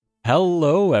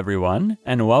Hello, everyone,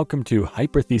 and welcome to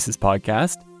Hyperthesis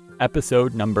Podcast,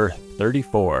 episode number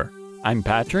 34. I'm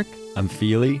Patrick. I'm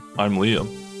Pheely. I'm Liam.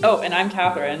 Oh, and I'm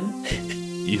Catherine.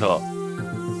 Yeehaw.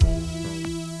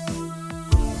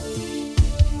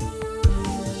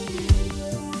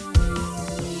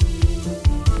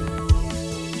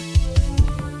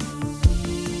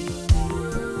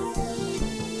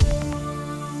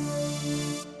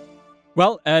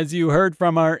 Well, as you heard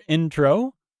from our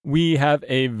intro, we have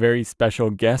a very special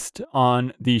guest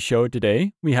on the show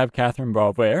today. We have Catherine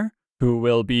Boisvert, who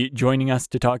will be joining us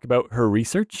to talk about her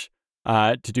research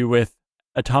to do with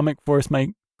atomic force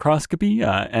microscopy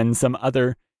and some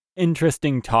other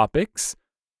interesting topics.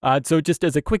 So just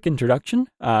as a quick introduction,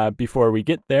 before we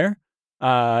get there,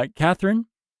 Catherine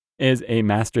is a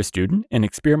master's student in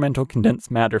experimental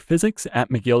condensed matter physics at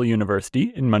McGill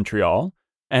University in Montreal,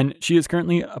 and she is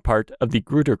currently a part of the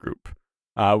Grutter Group.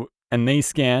 And they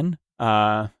scan,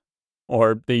 or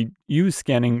they use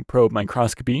scanning probe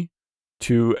microscopy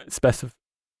to specify.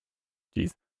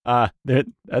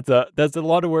 That's a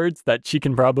lot of words that she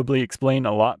can probably explain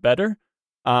a lot better.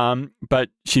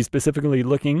 But she's specifically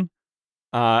looking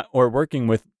or working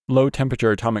with low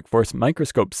temperature atomic force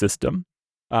microscope system,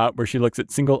 where she looks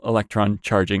at single electron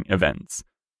charging events.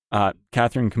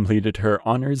 Catherine completed her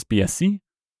honors BSc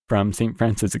from St.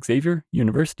 Francis Xavier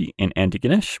University in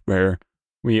Antigonish, where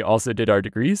we also did our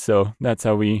degrees, so that's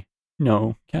how we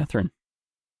know Catherine.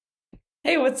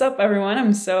 Hey, what's up, everyone?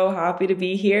 I'm so happy to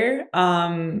be here.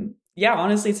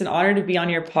 Honestly, it's an honor to be on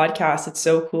your podcast. It's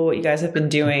so cool what you guys have been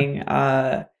doing.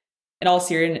 In all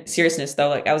seriousness,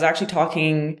 though, I was actually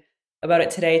talking about it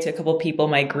today to a couple of people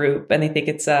in my group, and they think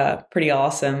it's pretty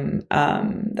awesome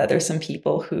that there's some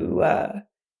people who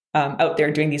out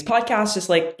there doing these podcasts, just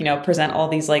present all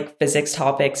these physics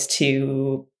topics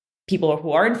to people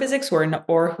who are in physics or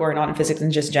who are not in physics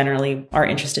and just generally are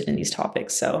interested in these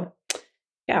topics. So,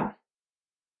 yeah.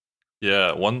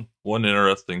 Yeah, one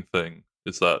interesting thing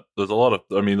is that there's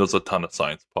a ton of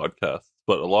science podcasts,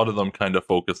 but a lot of them kind of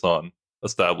focus on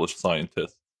established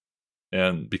scientists.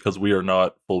 And because we are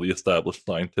not fully established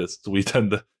scientists, we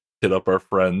tend to hit up our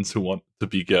friends who want to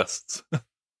be guests,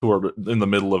 who are in the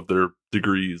middle of their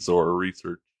degrees or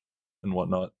research and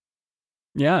whatnot.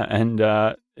 Yeah,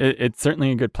 and it's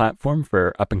certainly a good platform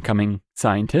for up-and-coming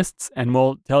scientists, and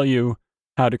we'll tell you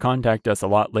how to contact us a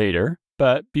lot later.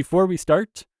 But before we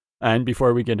start, and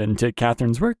before we get into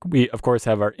Catherine's work, we, of course,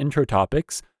 have our intro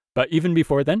topics. But even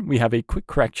before then, we have a quick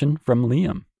correction from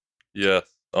Liam. Yes.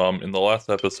 In the last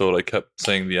episode, I kept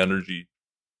saying the energy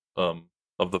of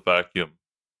the vacuum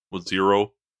was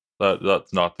zero.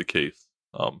 That's not the case.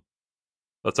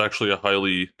 That's actually a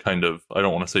highly I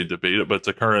don't want to say debated, but it's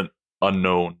a current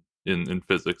unknown in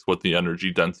physics what the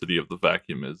energy density of the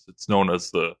vacuum is. It's known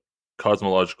as the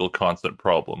cosmological constant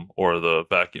problem or the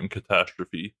vacuum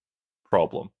catastrophe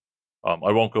problem.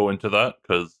 I won't go into that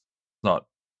because it's not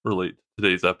related to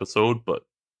today's episode, but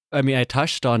I mean, I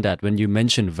touched on that when you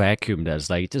mentioned vacuum. That's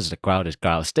just the ground is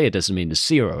ground state. Doesn't mean it's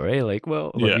zero, right?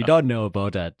 What we don't know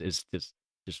about that is just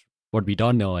what we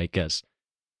don't know, I guess.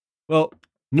 Well,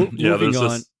 moving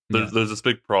on. There's this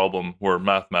big problem where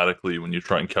mathematically, when you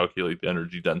try and calculate the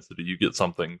energy density, you get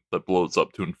something that blows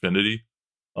up to infinity.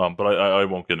 But I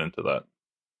won't get into that.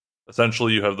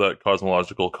 Essentially, you have that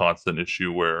cosmological constant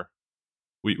issue where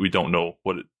we don't know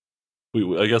what it.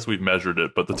 I guess we've measured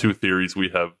it, but the two theories we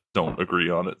have don't agree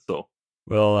on it. So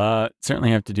we'll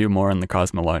certainly have to do more on the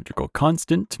cosmological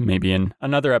constant, maybe in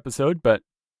another episode. But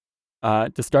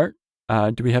to start,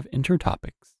 do we have intro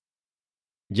topics?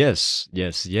 Yes.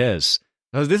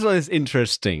 Now, this one is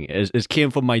interesting. It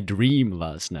came from my dream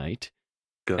last night.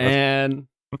 God. And,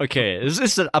 okay, this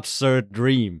is an absurd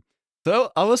dream.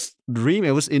 So I was dreaming,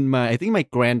 it was in my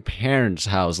grandparents'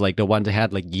 house, the one they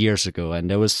had years ago. And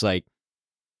there was a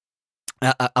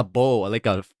bowl,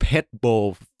 a pet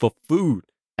bowl for food.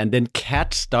 And then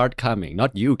cats start coming.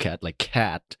 Not you, cat,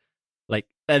 cat. And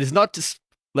it's not just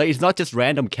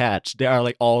random cats. They are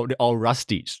all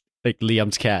rusties.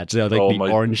 Liam's cats. They're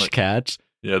orange cats.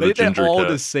 Yeah, the ginger they're all cat.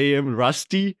 the same,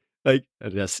 rusty.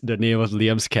 That's the name of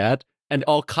Liam's cat, and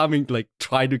all coming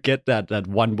try to get that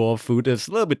one bowl of food. It's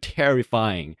a little bit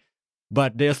terrifying,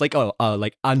 but there's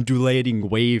a undulating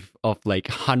wave of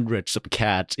hundreds of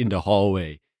cats in the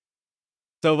hallway.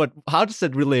 So, but how does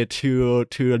that relate to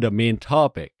the main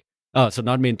topic? So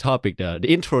not main topic, the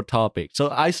intro topic. So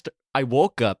I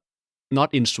woke up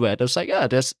not in sweat. I was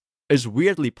that's it's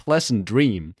weirdly pleasant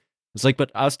dream. It's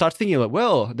but I'll start thinking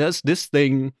there's this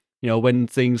thing,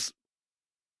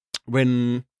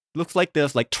 when looks like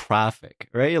there's traffic,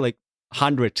 right?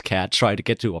 Hundreds cats try to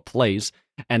get to a place,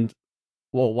 and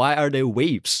why are there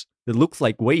waves? that looks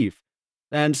like wave.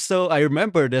 And so I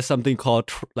remember there's something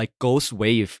called like ghost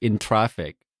wave in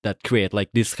traffic that create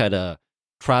like this kind of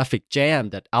traffic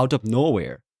jam that out of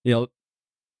nowhere.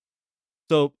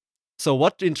 So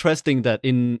what's interesting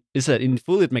is that in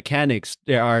fluid mechanics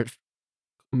there are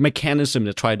mechanisms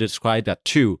that try to describe that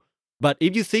too. But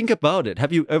if you think about it,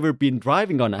 have you ever been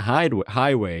driving on a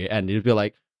highway and you'd be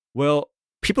like, well,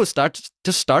 people start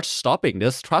stopping.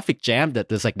 There's traffic jam that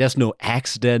there's no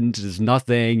accident, there's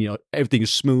nothing, everything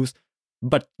is smooth.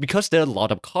 But because there are a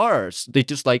lot of cars, they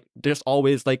just there's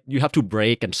always you have to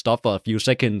brake and stop for a few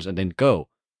seconds and then go.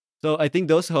 So I think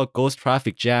those who ghost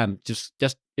traffic jam just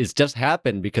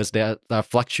happen because there are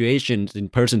fluctuations in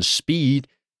person's speed,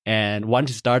 and once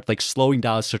you start slowing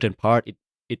down a certain part,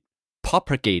 it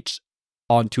propagates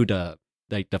onto the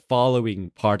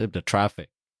following part of the traffic.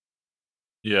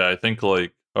 Yeah, I think all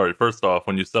right, first off,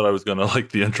 when you said I was gonna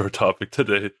the intro topic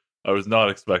today, I was not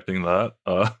expecting that.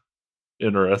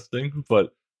 Interesting.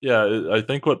 But yeah, I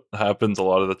think what happens a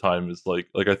lot of the time is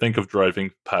I think of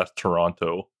driving past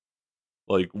Toronto.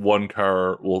 One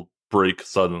car will brake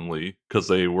suddenly because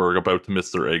they were about to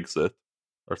miss their exit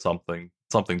or something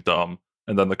dumb,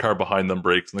 and then the car behind them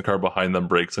brakes, and the car behind them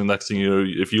brakes, and next thing you know,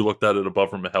 if you looked at it above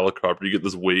from a helicopter, you get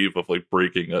this wave of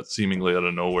braking that's seemingly out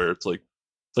of nowhere. It's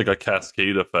like a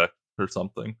cascade effect or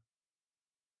something.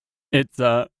 It's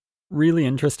really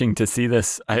interesting to see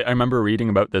this. I remember reading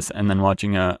about this and then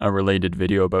watching a related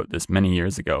video about this many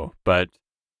years ago, but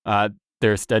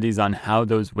there are studies on how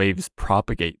those waves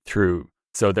propagate through.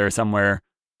 So there's somewhere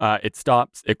it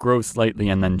stops, it grows slightly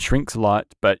and then shrinks a lot,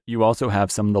 but you also have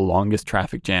some of the longest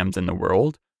traffic jams in the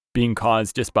world being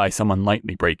caused just by someone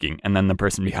lightly braking, and then the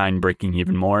person behind braking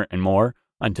even more and more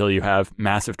until you have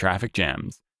massive traffic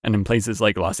jams. And in places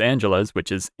like Los Angeles,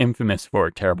 which is infamous for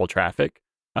terrible traffic,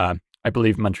 I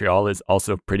believe Montreal is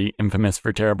also pretty infamous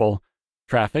for terrible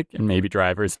traffic and maybe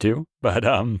drivers too. But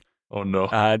oh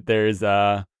no, there's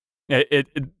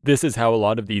this is how a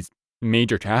lot of these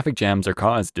major traffic jams are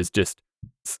caused, is just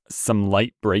some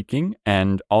light braking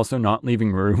and also not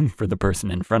leaving room for the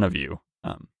person in front of you.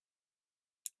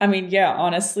 I mean, yeah,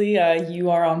 honestly,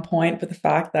 you are on point with the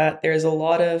fact that there's a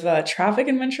lot of traffic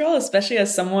in Montreal, especially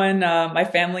as someone, my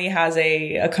family has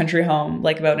a country home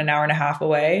about an hour and a half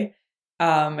away.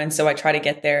 And so I try to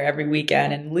get there every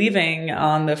weekend, and leaving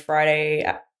on the Friday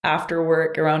after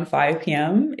work around 5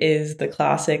 p.m. is the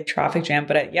classic traffic jam.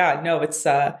 But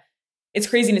it's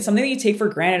crazy. And it's something that you take for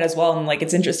granted as well. And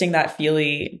it's interesting that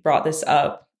Pheely brought this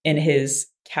up in his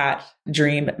cat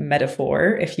dream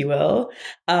metaphor, if you will.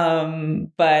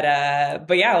 But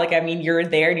yeah, I mean, you're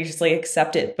there and you just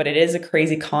accept it. But it is a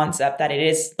crazy concept that it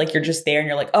is you're just there and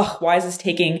you're oh, why is this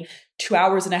taking 2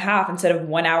 hours and a half instead of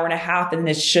 1 hour and a half? And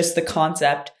it's just the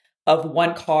concept of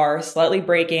one car slightly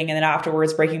braking and then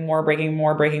afterwards braking more.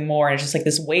 And it's just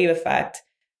this wave effect.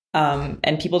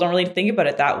 And people don't really think about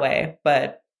it that way.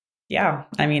 But yeah,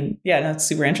 I mean, yeah, that's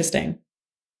super interesting.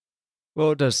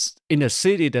 Well, in a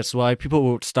city, that's why people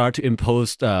will start to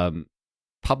impose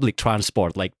public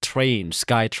transport like trains,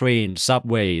 SkyTrain,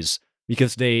 subways,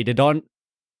 because they don't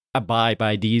abide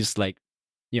by these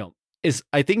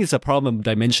I think it's a problem of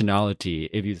dimensionality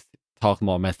if you talk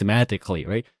more mathematically,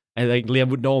 right? And Liam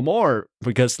would know more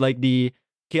because the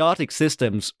chaotic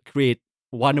systems create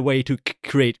one way to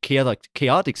create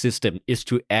chaotic system is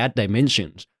to add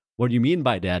dimensions. What do you mean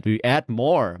by that? We add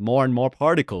more and more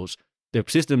particles. The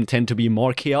system tend to be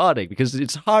more chaotic because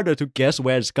it's harder to guess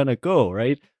where it's gonna go,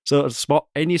 right? So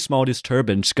any small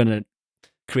disturbance is gonna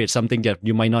create something that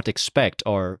you might not expect,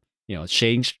 or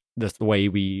change the way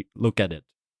we look at it.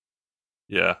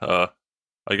 Yeah,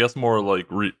 I guess more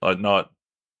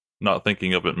not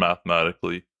thinking of it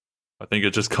mathematically. I think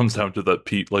it just comes down to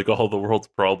that all the world's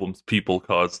problems, people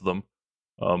cause them.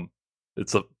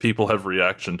 People have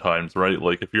reaction times, right?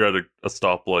 If you're at a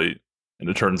stoplight and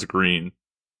it turns green,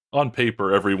 on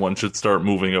paper, everyone should start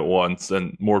moving at once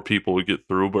and more people would get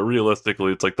through. But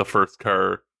realistically, it's the first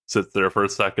car sits there for a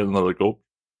second and they're oh,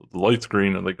 the light's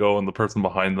green, and they go, and the person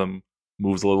behind them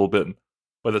moves a little bit. And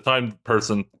by the time the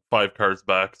person 5 cars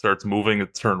back starts moving,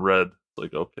 it's turned red.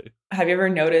 It's okay. Have you ever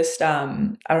noticed, I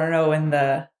don't know, in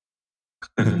the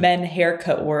men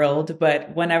haircut world,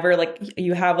 but whenever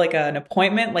you have an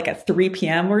appointment at 3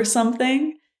 p.m. or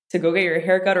something to go get your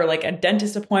haircut, or a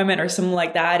dentist appointment or something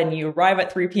like that, and you arrive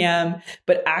at 3 p.m.,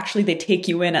 but actually they take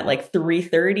you in at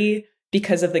 3:30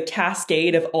 because of the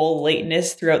cascade of all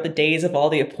lateness throughout the days of all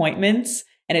the appointments.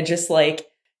 And it just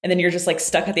and then you're just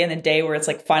stuck at the end of the day where it's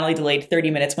finally delayed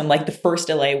 30 minutes when the first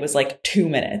delay was 2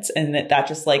 minutes. And that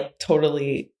just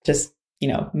totally just,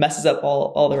 messes up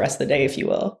all the rest of the day, if you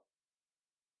will.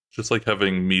 just like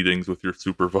having meetings with your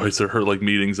supervisor or like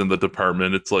meetings in the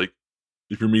department. It's like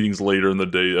if your meeting's later in the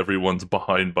day, everyone's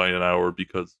behind by an hour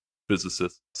because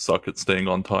physicists suck at staying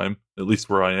on time, at least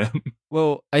where I am.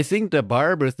 Well, I think the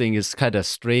barber thing is kind of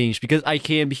strange because I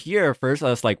came here first. I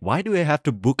was like, why do I have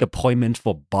to book appointments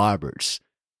for barbers?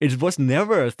 It was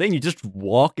never a thing. You just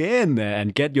walk in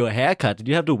and get your hair cut.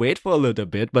 You have to wait for a little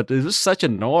bit, but it was such a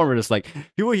norm. It's like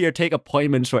people here take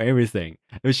appointments for everything,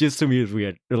 which just to me is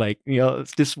weird. Like,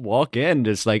 just walk in.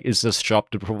 It's like it's a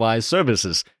shop to provide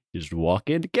services. You just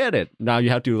walk in to get it. Now you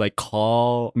have to like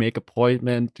call, make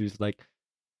appointment. It's like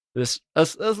this.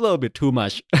 That's a little bit too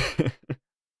much.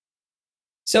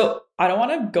 So I don't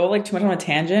want to go like too much on a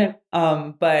tangent,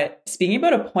 but speaking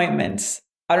about appointments,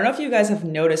 I don't know if you guys have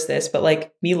noticed this, but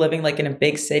like me living like in a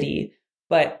big city,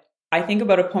 but I think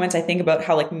about appointments. I think about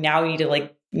how like now you need to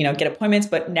like, get appointments,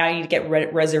 but now you need to get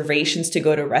reservations to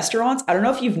go to restaurants. I don't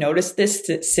know if you've noticed this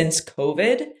since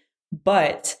COVID,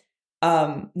 but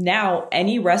now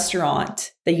any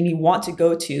restaurant that you want to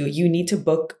go to, you need to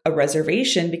book a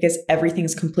reservation because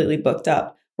everything's completely booked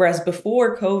up. Whereas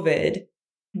before COVID,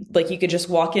 like you could just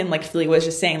walk in, like Pheely was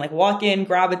just saying, like walk in,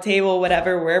 grab a table,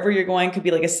 whatever, wherever you're going, could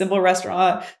be like a simple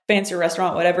restaurant, fancy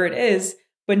restaurant, whatever it is.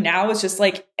 But now it's just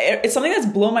like, it's something that's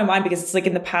blown my mind because it's like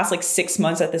in the past like 6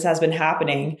 months that this has been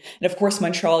happening. And of course,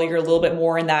 Montreal, you're a little bit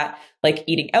more in that like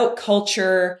eating out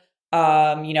culture,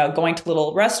 going to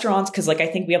little restaurants. Cause like, I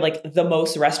think we have like the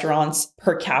most restaurants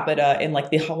per capita in like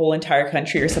the whole entire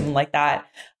country or something like that.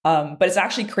 But it's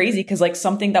actually crazy because like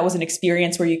something that was an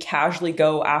experience where you casually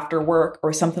go after work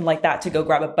or something like that to go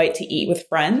grab a bite to eat with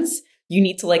friends, you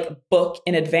need to like book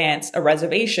in advance a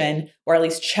reservation or at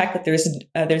least check that there's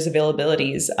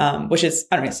availabilities, which is,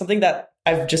 I don't know, something that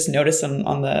I've just noticed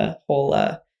on the whole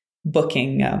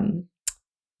booking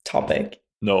topic.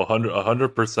 No,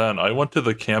 100%. I went to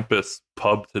the campus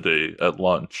pub today at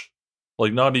lunch.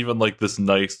 Like not even like this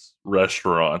nice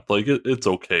restaurant. Like it's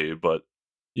okay, but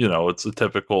it's a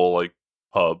typical like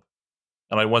pub.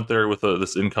 And I went there with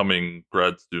this incoming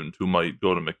grad student who might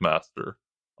go to McMaster.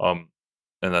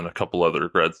 And then a couple other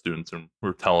grad students, and we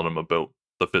were telling them about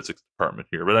the physics department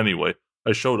here. But anyway,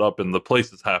 I showed up and the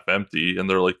place is half empty, and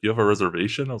they're like, "You have a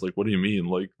reservation?" I was like, "What do you mean?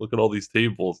 Like, look at all these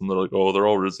tables." And they're like, "Oh, they're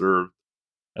all reserved."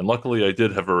 And luckily, I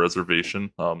did have a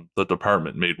reservation. The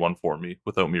department made one for me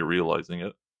without me realizing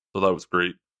it, so that was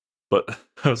great. But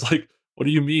I was like, "What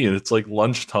do you mean? It's like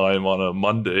lunchtime on a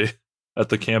Monday at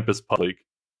the campus pub, like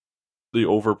the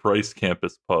overpriced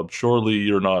campus pub. Surely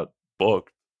you're not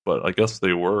booked." But I guess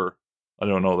they were. I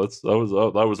don't know.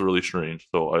 That was really strange.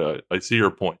 So I see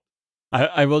your point.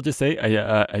 I will just say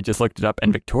I just looked it up,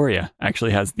 and Victoria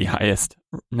actually has the highest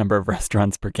number of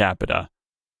restaurants per capita.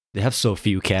 They have so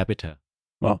few capita.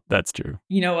 Well, that's true.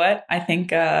 You know what? I think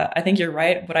you're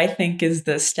right. What I think is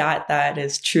the stat that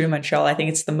is true in Montreal. I think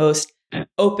it's the most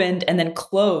opened and then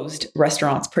closed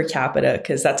restaurants per capita,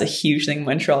 because that's a huge thing in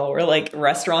Montreal, where like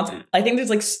restaurants, I think it's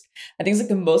like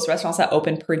the most restaurants that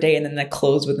open per day and then that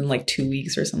close within like 2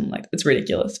 weeks or something like that. It's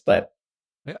ridiculous. But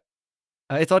yeah,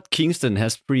 I thought Kingston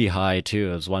has pretty high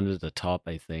too. It was one of the top,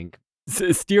 I think.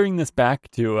 Steering this back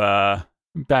to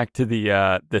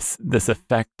the this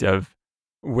effect of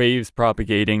waves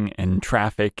propagating in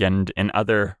traffic and in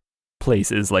other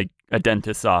places like a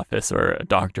dentist's office or a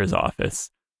doctor's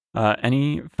office.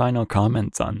 Any final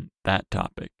comments on that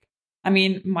topic? I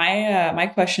mean, my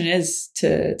question is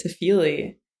to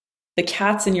Pheely, the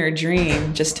cats in your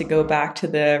dream, just to go back to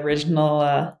the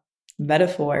original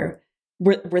metaphor,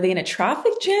 were they in a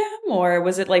traffic jam, or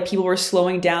was it like people were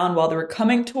slowing down while they were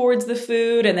coming towards the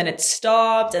food and then it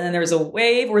stopped and then there was a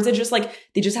wave, or is it just like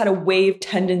they just had a wave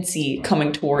tendency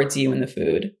coming towards you in the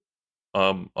food?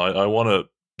 I want to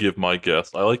give my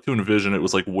guess. I like to envision it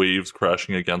was like waves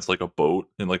crashing against like a boat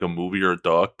in like a movie or a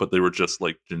dock, but they were just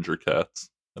like ginger cats,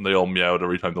 and they all meowed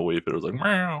every time the wave hit. It was like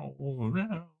meow,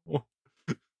 meow.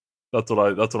 That's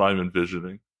what I'm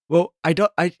envisioning. Well, I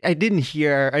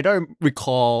don't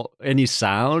recall any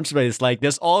sounds, but it's like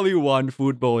there's only one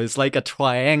food bowl. It's like a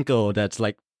triangle that's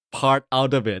like part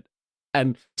out of it.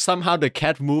 And somehow the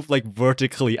cat moved like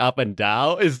vertically up and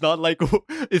down. It's not like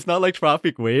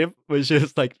traffic wave, which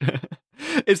is like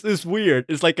it's weird.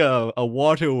 It's like a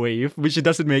water wave, which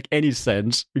doesn't make any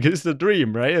sense because it's a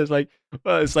dream, right? It's like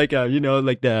like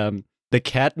the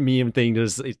cat meme thing.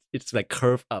 It's like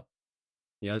curved up.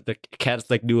 The cats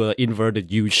like do an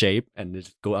inverted U shape and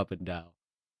just go up and down.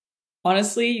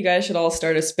 Honestly, you guys should all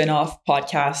start a spin-off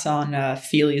podcast on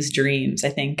Pheely's dreams. I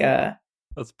think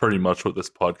that's pretty much what this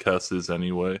podcast is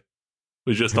anyway.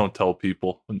 We just don't tell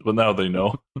people, but now they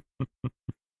know.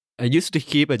 I used to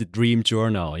keep a dream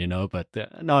journal, but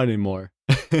not anymore.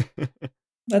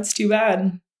 That's too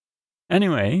bad.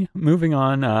 Anyway, moving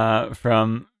on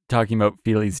from talking about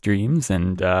Pheely's dreams,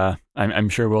 and I'm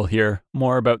sure we'll hear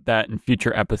more about that in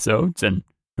future episodes, and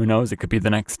who knows, it could be the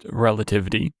next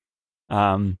relativity.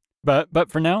 But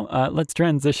for now, let's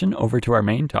transition over to our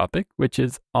main topic, which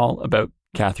is all about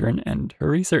Catherine and her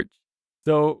research.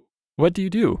 So, what do you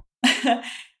do? I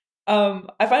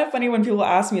find it funny when people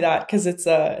ask me that because it's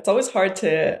always hard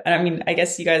to, and I mean, I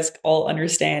guess you guys all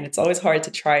understand, it's always hard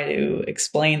to try to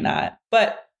explain that.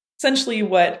 But essentially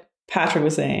what Patrick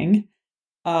was saying,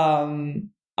 I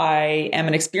am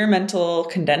an experimental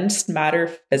condensed matter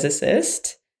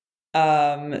physicist.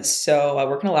 So I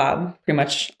work in a lab pretty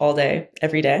much all day,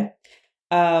 every day.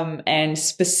 And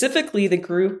specifically the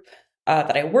group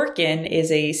that I work in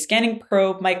is a scanning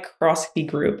probe microscopy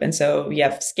group. And so you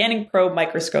have scanning probe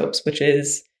microscopes, which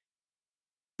is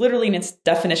literally in its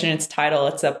definition, its title,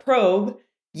 it's a probe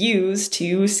used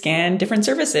to scan different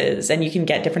surfaces and you can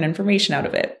get different information out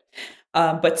of it.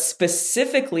 But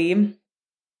specifically,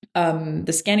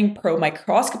 the scanning probe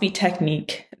microscopy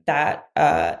technique that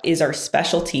is our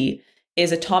specialty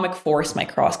is atomic force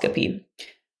microscopy.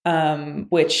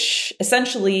 Which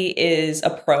essentially is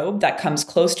a probe that comes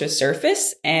close to a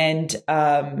surface and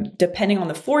depending on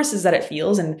the forces that it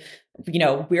feels, and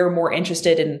we're more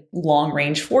interested in long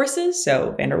range forces,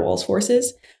 so van der Waals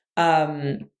forces,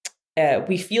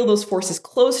 we feel those forces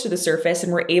close to the surface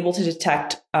and we're able to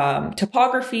detect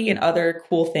topography and other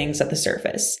cool things at the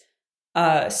surface.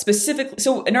 Specifically,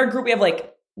 so in our group we have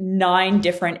like 9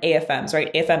 different AFMs,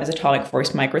 right? AFM is atomic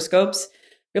force microscopes.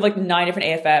 We have like 9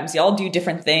 different AFMs. They all do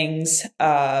different things,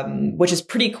 which is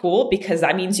pretty cool because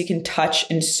that means you can touch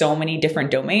in so many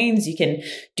different domains. You can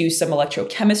do some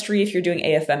electrochemistry if you're doing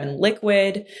AFM in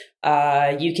liquid.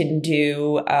 You can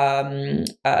do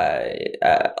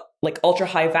like ultra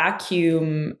high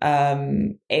vacuum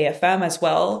AFM as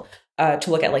well to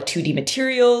look at like 2D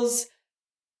materials.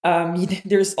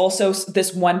 There's also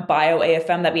this one bio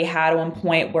AFM that we had at one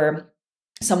point where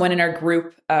someone in our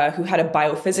group who had a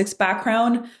biophysics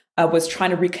background was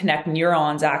trying to reconnect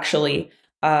neurons actually,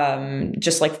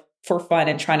 just like for fun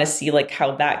and trying to see like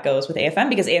how that goes with AFM,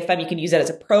 because AFM, you can use it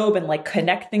as a probe and like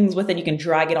connect things with it. You can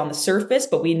drag it on the surface,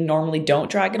 but we normally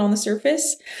don't drag it on the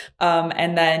surface.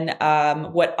 And then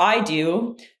what I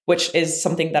do, which is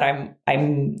something that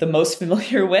I'm the most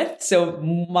familiar with. So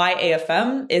my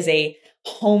AFM is a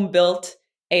home-built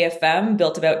AFM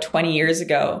built about 20 years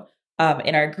ago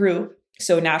in our group.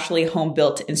 So naturally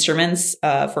home-built instruments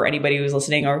for anybody who's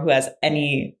listening or who has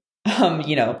any,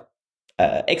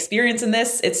 experience in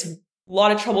this. It's a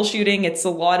lot of troubleshooting. It's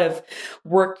a lot of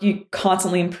work. You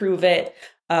constantly improve it.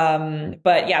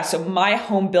 But yeah, so my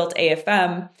home-built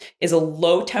AFM is a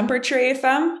low-temperature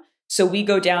AFM. So we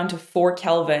go down to 4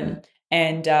 Kelvin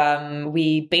and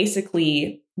we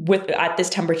basically, at this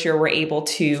temperature, we're able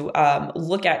to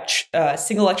look at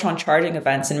single electron charging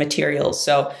events in materials.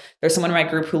 So there's someone in my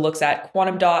group who looks at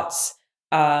quantum dots.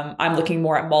 I'm looking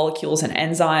more at molecules and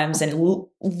enzymes and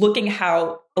looking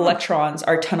how electrons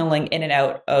are tunneling in and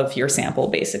out of your sample,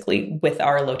 basically, with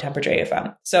our low temperature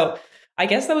AFM. So I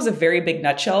guess that was a very big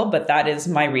nutshell, but that is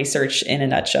my research in a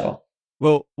nutshell.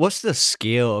 Well, what's the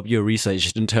scale of your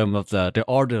research in terms of the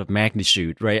order of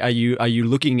magnitude, right? Are you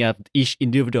looking at each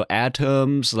individual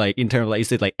atoms, like in terms of, like,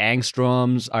 is it like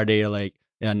angstroms? Are they like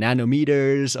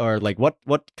nanometers, or like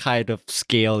what kind of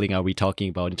scaling are we talking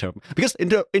about in terms? Because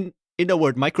in the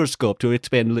word microscope, to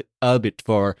explain a bit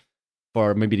for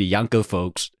maybe the younger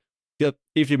folks,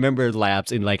 if you remember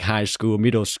labs in like high school,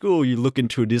 middle school, you look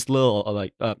into this little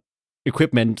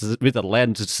equipment with a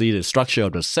lens to see the structure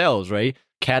of the cells, right?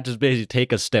 Cat just basically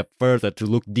take a step further to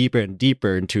look deeper and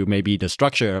deeper into maybe the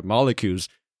structure of molecules.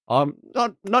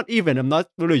 Not even, I'm not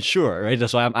really sure, right?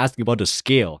 That's why I'm asking about the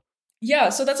scale. Yeah,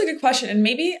 so that's a good question. And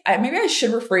maybe I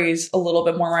should rephrase a little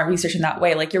bit more my research in that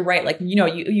way. Like you're right, like,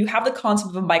 you have the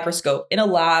concept of a microscope in a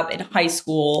lab in high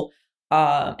school,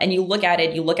 and you look at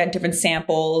different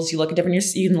samples, you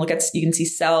can see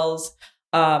cells.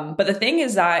 But the thing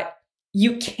is that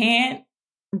you can't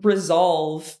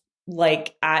resolve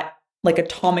like at like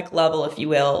atomic level, if you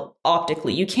will,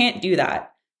 optically. You can't do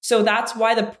that. So that's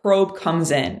why the probe comes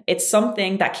in. It's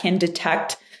something that can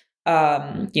detect,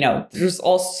 there's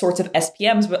all sorts of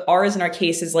SPMs, but ours in our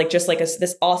case is like just like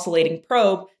this oscillating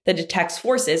probe that detects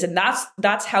forces. And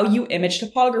that's how you image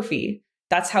topography.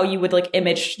 That's how you would like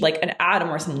image like an atom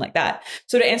or something like that.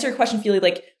 So to answer your question, Pheely,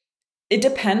 like it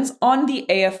depends on the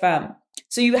AFM.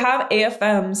 So you have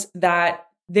AFMs that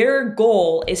their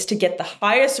goal is to get the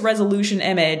highest resolution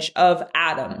image of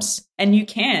atoms. And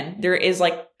there is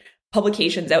like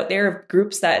publications out there of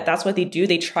groups that's what they do.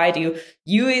 They try to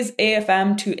use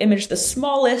AFM to image the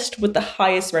smallest with the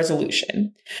highest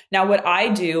resolution. Now, what I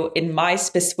do in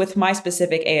with my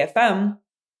specific AFM,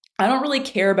 I don't really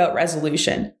care about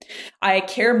resolution. I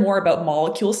care more about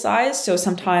molecule size. So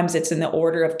sometimes it's in the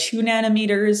order of 2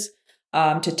 nanometers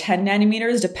to 10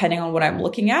 nanometers, depending on what I'm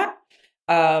looking at.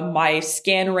 My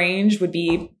scan range would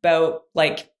be about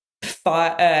like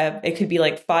it could be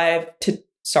like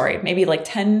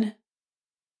 10.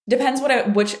 Depends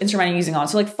which instrument I'm using on.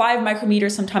 So like 5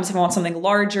 micrometers sometimes if I want something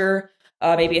larger,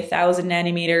 maybe 1,000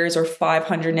 nanometers or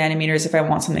 500 nanometers if I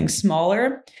want something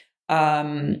smaller.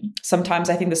 Sometimes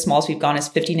I think the smallest we've gone is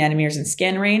 50 nanometers in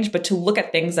scan range, but to look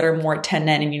at things that are more 10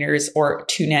 nanometers or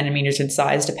 2 nanometers in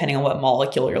size, depending on what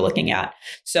molecule you're looking at.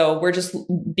 So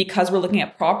because we're looking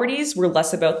at properties, we're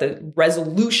less about the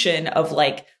resolution of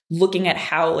like looking at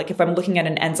how, like if I'm looking at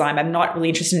an enzyme, I'm not really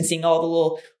interested in seeing all the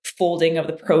little folding of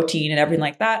the protein and everything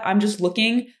like that. I'm just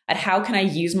looking at how can I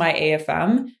use my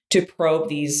AFM to probe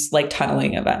these like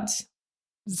tunneling events.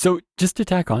 So just to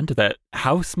tack on to that,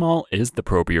 how small is the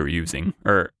probe you're using,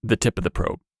 or the tip of the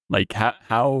probe? Like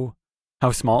how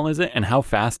small is it, and how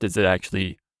fast is it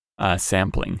actually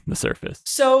sampling the surface?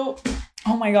 So,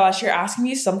 oh my gosh, you're asking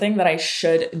me something that I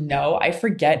should know. I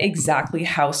forget exactly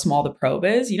how small the probe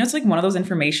is. You know, it's like one of those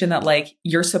information that like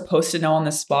you're supposed to know on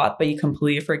the spot, but you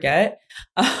completely forget.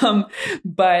 Actually,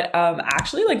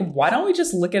 like, why don't we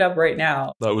just look it up right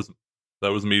now? That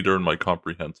was me during my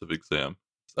comprehensive exam.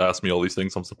 Ask me all these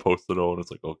things I'm supposed to know, and it's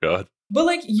like, oh god. But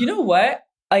like, you know what,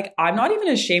 like I'm not even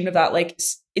ashamed of that. Like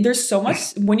there's so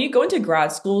much when you go into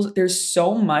grad schools, there's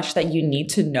so much that you need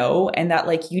to know, and that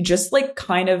like you just like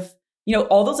kind of, you know,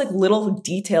 all those like little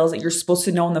details that you're supposed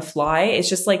to know on the fly, it's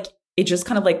just like it just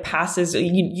kind of like passes.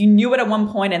 You knew it at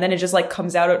one point, and then it just like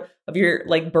comes out of your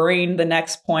like brain the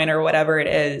next point or whatever it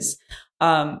is.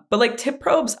 But like tip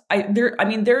probes,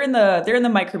 they're in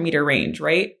the micrometer range,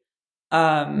 right?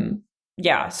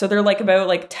 Yeah, so they're like about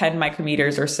like 10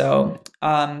 micrometers or so.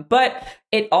 But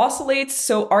it oscillates.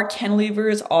 So our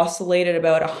cantilevers oscillate at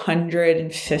about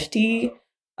 150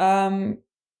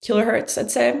 kilohertz,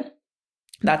 I'd say.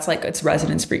 That's like its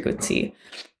resonance frequency.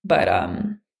 But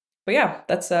yeah,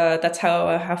 that's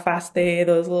how fast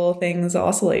those little things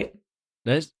oscillate.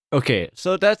 That's okay.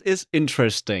 So that is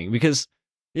interesting because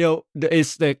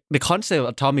it's the concept of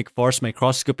atomic force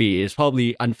microscopy is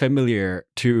probably unfamiliar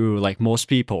to like most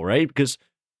people, right? Because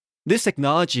this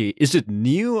technology, is it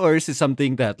new, or is it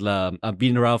something that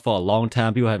been around for a long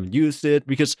time? People haven't used it,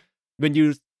 because when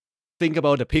you think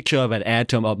about the picture of an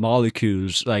atom or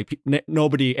molecules, like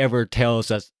nobody ever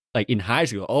tells us like in high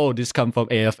school, oh, this come from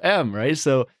AFM, right?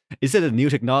 So is it a new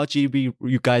technology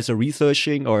you guys are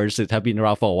researching, or is it have been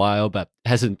around for a while but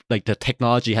hasn't, like the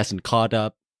technology hasn't caught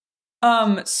up?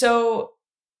 So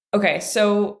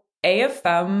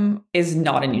AFM is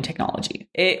not a new technology.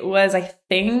 It was, I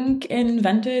think,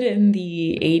 invented in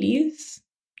the 80s.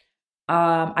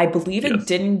 I believe it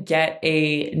didn't get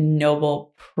a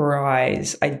Nobel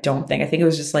Prize. I don't think. I think it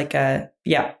was just like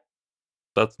yeah.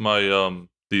 That's my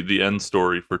the end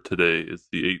story for today is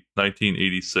the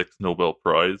 1986 Nobel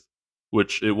Prize,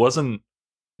 which it was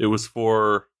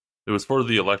for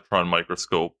the electron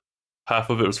microscope.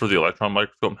 Half of it was for the electron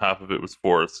microscope, and half of it was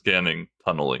for a scanning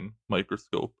tunneling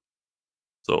microscope.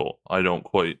 So I don't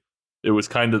quite. It was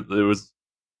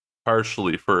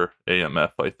partially for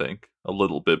AMF, I think, a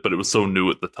little bit, but it was so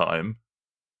new at the time.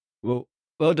 Well,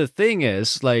 the thing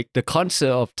is, like the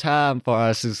concept of time for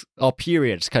us or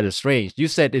period is kind of strange. You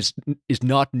said it's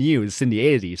not new; it's in the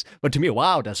 80s, but to me,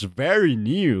 wow, that's very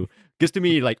new. Because to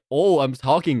me, like, oh, I'm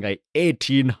talking like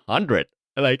 1800.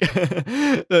 Like,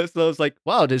 so it's like,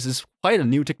 wow, this is quite a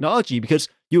new technology, because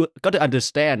you got to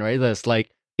understand, right? That's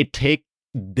like it takes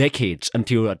decades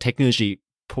until a technology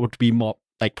would be more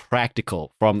like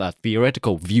practical from a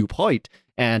theoretical viewpoint,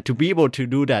 and to be able to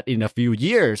do that in a few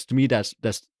years, to me, that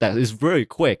is very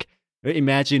quick.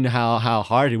 Imagine how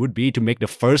hard it would be to make the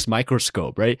first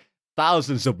microscope, right?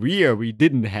 Thousands of years we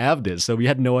didn't have this, so we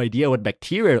had no idea what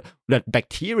bacteria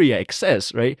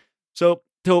exists, right? So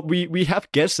we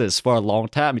have guesses for a long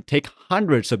time. It takes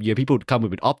hundreds of years people to come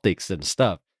up with optics and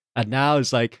stuff. And now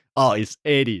it's like, oh, it's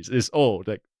 80s, it's old.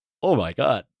 Like, oh my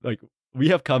god, like we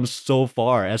have come so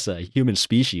far as a human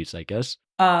species, I guess.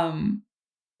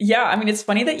 Yeah, I mean, it's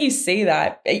funny that you say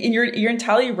that. And you're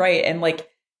entirely right. And like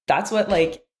that's what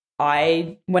like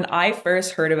when I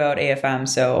first heard about AFM.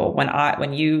 So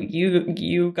when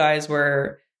you guys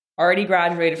were already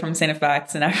graduated from St.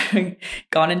 FX and I've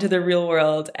gone into the real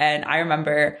world. And I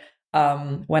remember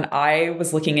when I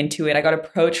was looking into it, I got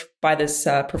approached by this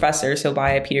professor, so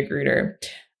by Peter Gruder.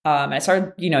 And I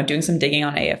started, doing some digging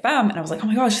on AFM, and I was like, oh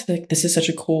my gosh, like this is such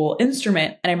a cool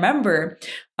instrument. And I remember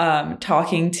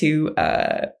talking to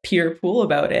Peter Poole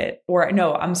about it, or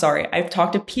no, I'm sorry, I've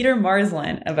talked to Peter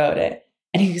Marsland about it.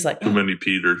 And he was like, Too many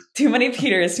Peters. Too many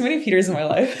Peters in my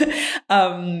life.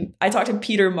 I talked to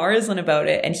Peter Marsland about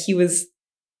it, and he was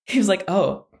like,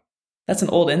 oh, that's an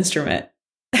old instrument.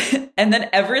 And then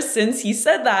ever since he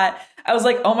said that, I was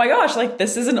like, oh my gosh, like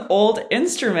this is an old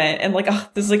instrument. And like, oh,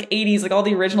 this is like 80s, like all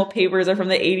the original papers are from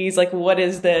the 80s. Like, what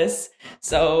is this?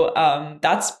 So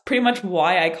that's pretty much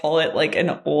why I call it like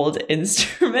an old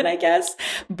instrument, I guess.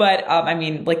 But I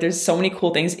mean, like there's so many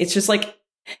cool things. It's just like,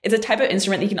 it's a type of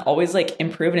instrument that you can always like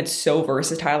improve. And it's so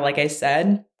versatile, like I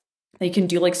said, that you can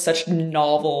do like such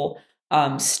novel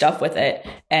stuff with it,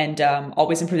 and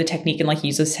always improve the technique and like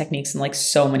use those techniques in like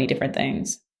so many different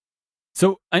things.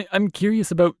 So I'm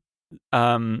curious about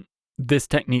this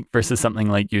technique versus something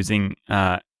like using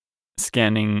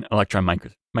scanning electron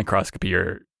microscopy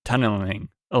or tunneling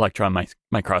electron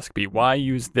microscopy. Why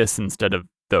use this instead of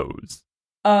those?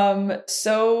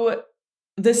 So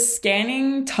the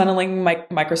scanning tunneling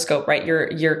microscope, right?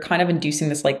 You're kind of inducing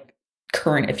this like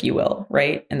current, if you will,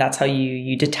 right? And that's how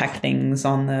you detect things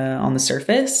on the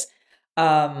surface.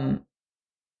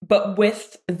 But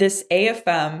with this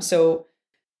AFM, so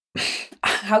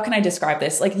how can I describe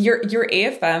this? Like your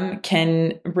AFM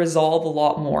can resolve a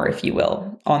lot more, if you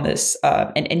will, on this.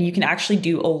 And you can actually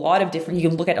do you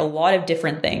can look at a lot of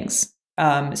different things.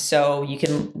 So you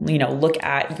can, look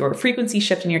at your frequency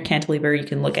shift in your cantilever. You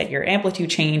can look at your amplitude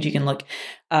change. You can look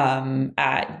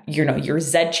at, your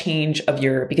Z change of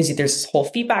because there's this whole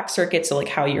feedback circuit. So like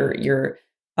how your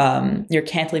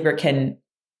cantilever can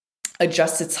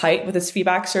adjust its height with its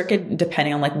feedback circuit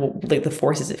depending on like the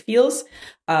forces it feels.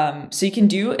 So you can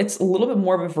it's a little bit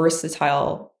more of a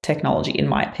versatile technology in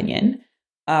my opinion.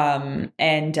 And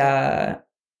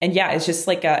yeah, it's just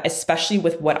like especially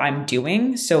with what I'm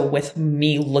doing. So with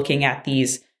me looking at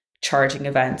these charging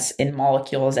events in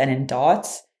molecules and in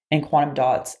dots and quantum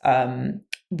dots,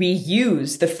 we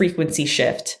use the frequency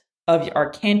shift of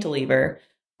our cantilever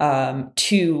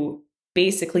to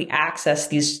basically access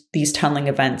these tunneling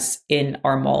events in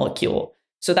our molecule.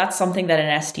 So that's something that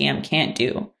an STM can't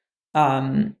do,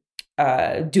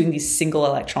 doing these single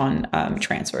electron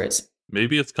transfers.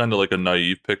 Maybe it's kind of like a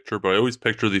naive picture, but I always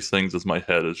picture these things as my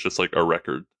head as just like a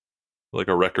record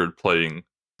playing,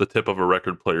 the tip of a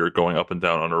record player going up and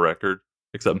down on a record,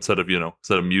 except instead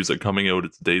of music coming out,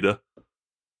 it's data.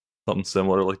 Something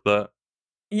similar like that.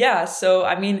 Yeah. So,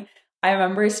 I mean, I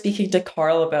remember speaking to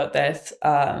Carl about this,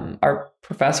 our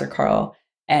professor Carl,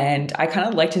 and I kind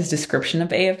of liked his description of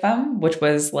AFM, which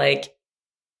was like,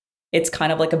 it's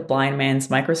kind of like a blind man's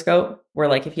microscope, where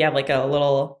like if you have like a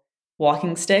little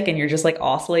walking stick and you're just like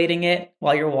oscillating it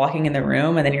while you're walking in the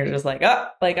room, and then you're just like,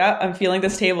 I'm feeling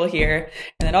this table here,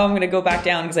 and then I'm going to go back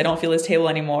down because I don't feel this table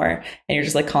anymore, and you're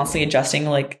just like constantly adjusting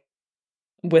like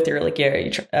with your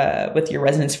with your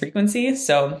resonance frequency.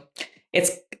 So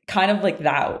it's kind of like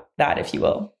that if you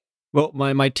will. Well,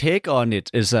 my take on it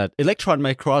is that electron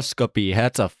microscopy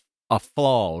has a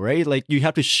flaw, right? Like you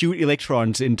have to shoot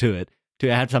electrons into it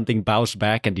to have something bounce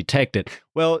back and detect it.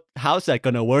 Well, how's that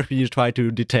gonna work when you try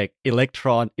to detect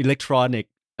electronic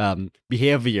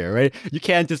behavior, right? You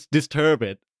can't just disturb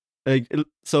it.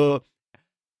 So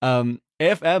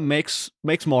AFM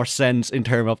makes more sense in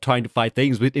terms of trying to find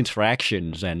things with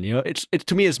interactions, and it's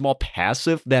to me it's more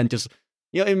passive than just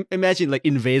imagine like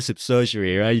invasive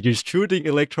surgery, right? You're shooting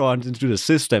electrons into the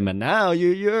system, and now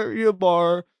you're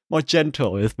more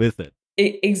gentle with it.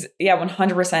 Yeah,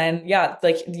 100%. Yeah,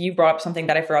 like you brought up something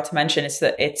that I forgot to mention. It's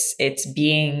that it's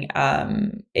being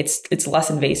it's less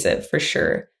invasive for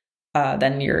sure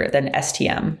than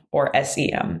STM or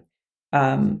SEM,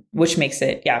 which makes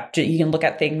it you can look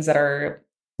at things that are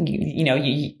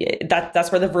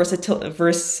that's where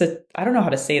the I don't know how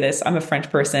to say this. I'm a French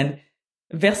person.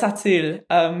 Versatile,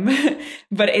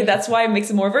 but that's why it makes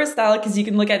it more versatile, because you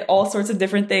can look at all sorts of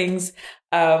different things,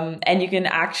 and you can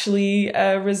actually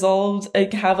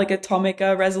have like atomic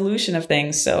resolution of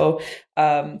things. So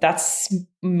that's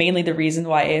mainly the reason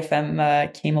why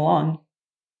AFM came along.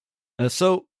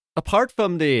 So apart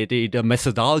from the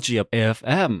methodology of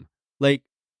AFM,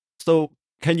 so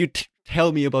can you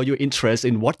tell me about your interest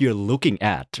in what you're looking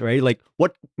at, right? Like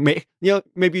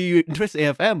maybe you're interested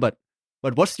in AFM,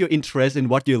 but what's your interest in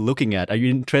what you're looking at? Are you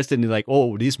interested in like,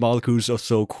 oh, these molecules are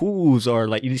so cool, or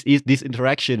like these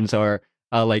interactions are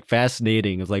like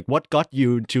fascinating? It's like, what got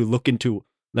you to look into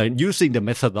like using the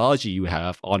methodology you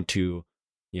have onto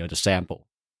the sample?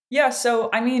 Yeah,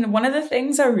 so I mean, one of the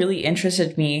things that really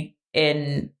interested me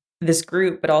in this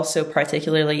group, but also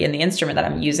particularly in the instrument that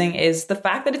I'm using, is the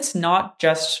fact that it's not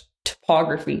just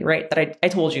topography, right? That I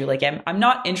told you, like, I'm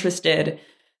not interested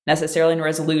necessarily in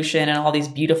resolution and all these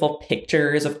beautiful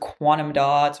pictures of quantum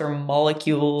dots or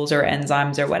molecules or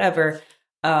enzymes or whatever.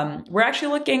 We're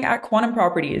actually looking at quantum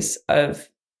properties of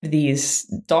these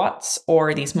dots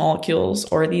or these molecules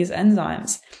or these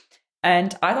enzymes.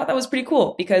 And I thought that was pretty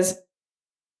cool because,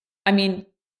 I mean,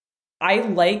 I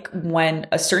like when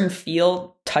a certain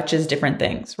field touches different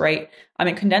things, right? I'm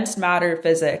in condensed matter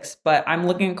physics, but I'm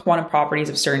looking at quantum properties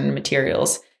of certain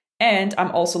materials. And I'm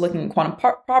also looking at quantum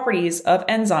properties of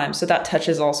enzymes. So that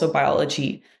touches also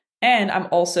biology. And I'm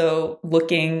also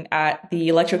looking at the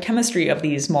electrochemistry of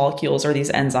these molecules or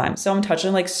these enzymes. So I'm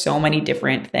touching like so many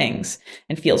different things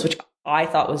and fields, which I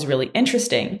thought was really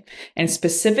interesting. And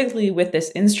specifically with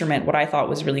this instrument, what I thought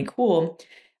was really cool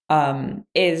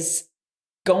is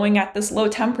going at this low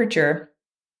temperature,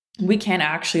 we can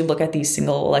actually look at these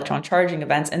single electron charging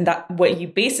events. And that what you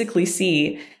basically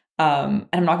see, and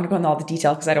I'm not going to go into all the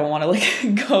detail because I don't want to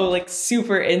like go like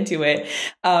super into it.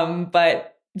 But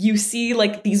you see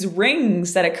like these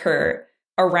rings that occur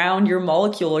around your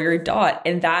molecule or your dot.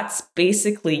 And that's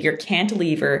basically your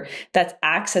cantilever that's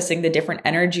accessing the different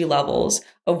energy levels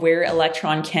of where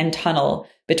electron can tunnel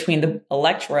between the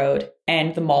electrode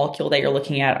and the molecule that you're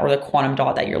looking at or the quantum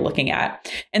dot that you're looking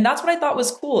at. And that's what I thought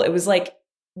was cool. It was like,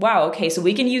 wow, okay, so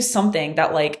we can use something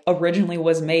that like originally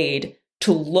was made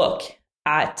to look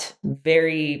at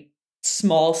very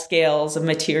small scales of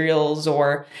materials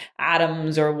or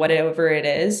atoms or whatever it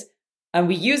is. And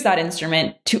we use that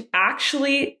instrument to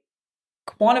actually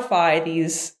quantify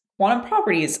these quantum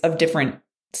properties of different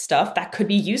stuff that could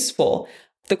be useful.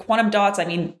 The quantum dots, I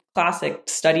mean, classic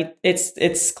study, it's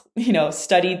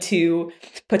studied to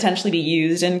potentially be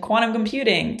used in quantum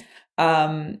computing.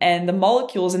 And the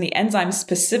molecules and the enzymes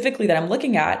specifically that I'm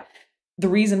looking at, the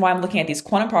reason why I'm looking at these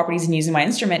quantum properties and using my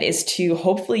instrument is to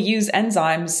hopefully use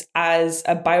enzymes as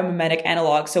a biomimetic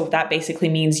analog. So that basically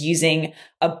means using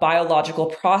a biological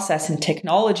process and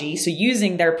technology. So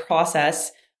using their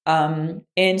process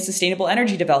in sustainable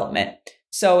energy development.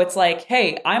 So it's like,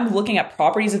 hey, I'm looking at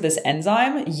properties of this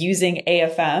enzyme using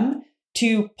AFM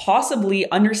to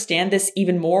possibly understand this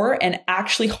even more and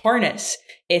actually harness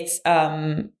its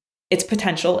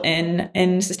potential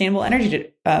in sustainable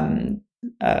energy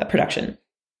production.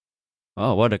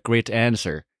 Oh, what a great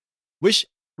answer. Which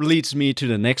leads me to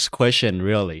the next question,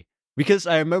 really. Because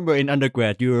I remember in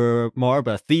undergrad, you were more of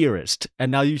a theorist,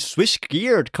 and now you switched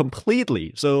geared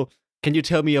completely. So can you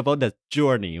tell me about that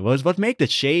journey? What made the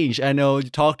change? I know you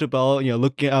talked about,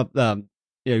 looking up,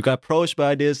 you got approached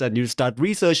by this and you start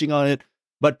researching on it.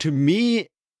 But to me,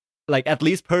 like, at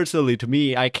least personally, to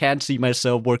me, I can't see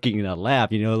myself working in a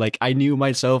lab, like I knew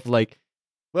myself like,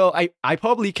 well, I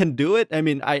probably can do it. I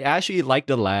mean, I actually like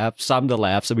the labs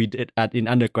that we did in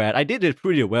undergrad. I did it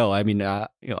pretty well. I mean, I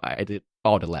did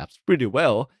all the labs pretty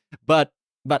well, but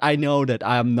I know that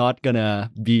I'm not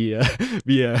gonna be a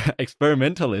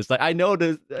experimentalist. Like I know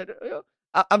this,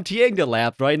 I'm TAing the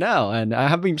labs right now, and I'm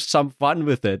having some fun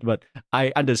with it. But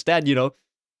I understand, I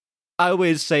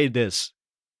always say this,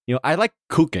 I like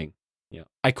cooking.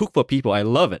 I cook for people. I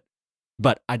love it,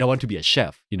 but I don't want to be a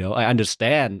chef. I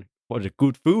understand what a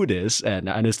good food is, and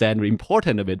I understand the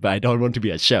importance of it, but I don't want to be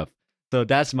a chef. So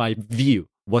that's my view.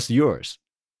 What's yours?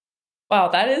 Wow,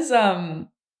 that is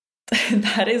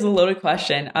that is a loaded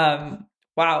question. Wow,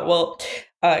 well,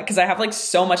 because I have like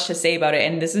so much to say about it,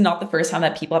 and this is not the first time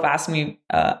that people have asked me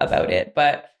about it.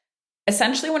 But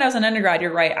essentially, when I was an undergrad,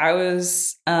 you're right. I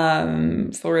was,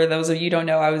 for those of you who don't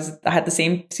know, I had the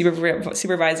same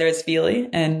supervisor as Pheely,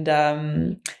 and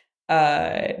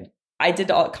I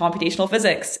did all computational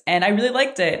physics, and I really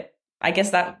liked it. I guess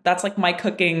that's like my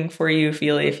cooking for you,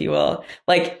 Pheely, if you will.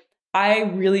 Like, I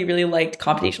really, really liked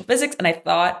computational physics, and I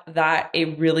thought that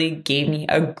it really gave me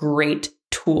a great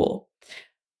tool.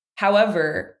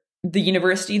 However, the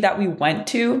university that we went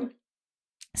to,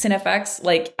 SynFX,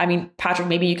 like, I mean, Patrick,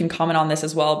 maybe you can comment on this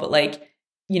as well, but like,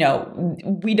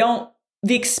 the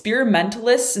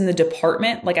experimentalists in the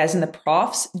department, like as in the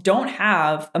profs, don't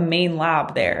have a main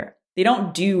lab there. They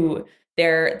don't do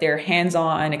their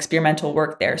hands-on experimental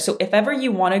work there. So if ever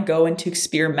you want to go into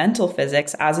experimental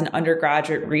physics as an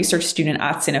undergraduate research student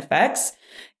at SynFX,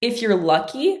 if you're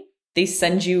lucky, they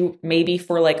send you maybe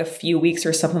for like a few weeks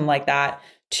or something like that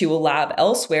to a lab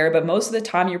elsewhere. But most of the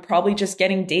time, you're probably just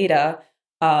getting data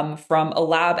from a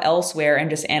lab elsewhere and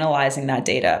just analyzing that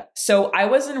data. So I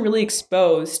wasn't really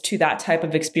exposed to that type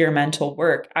of experimental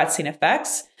work at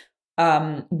SynFX.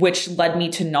 Which led me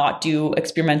to not do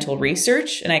experimental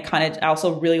research. And I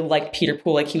also really liked Peter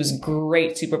Poole. Like, he was a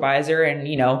great supervisor and,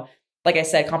 like I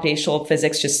said, computational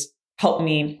physics just helped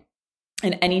me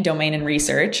in any domain in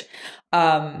research.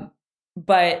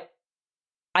 But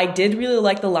I did really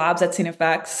like the labs at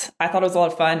SceneFX. I thought it was a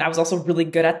lot of fun. I was also really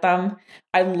good at them.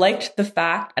 I liked the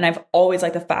fact, and I've always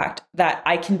liked the fact, that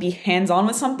I can be hands-on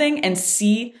with something and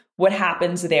see what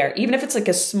happens there. Even if it's like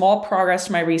a small progress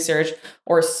to my research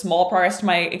or a small progress to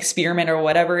my experiment or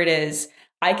whatever it is,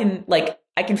 I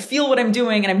can feel what I'm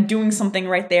doing and I'm doing something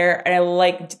right there. And I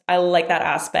like that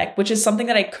aspect, which is something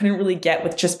that I couldn't really get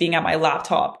with just being at my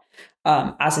laptop.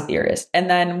 As a theorist. And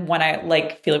then when I,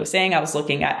 like Pheely was saying, I was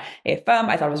looking at AFM,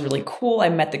 I thought it was really cool. I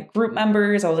met the group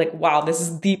members. I was like, wow, this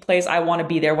is the place I want to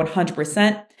be there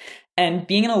 100%. And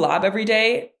being in a lab every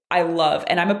day, I love.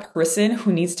 And I'm a person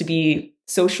who needs to be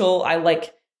social. I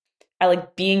like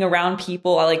being around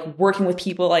people. I like working with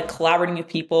people, like collaborating with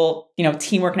people,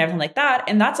 teamwork and everything like that.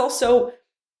 And that's also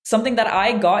something that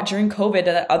I got during COVID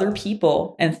that other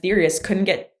people and theorists couldn't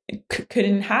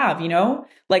have,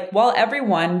 like while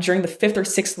everyone during the 5th or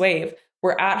 6th wave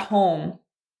were at home,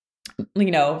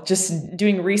 just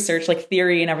doing research like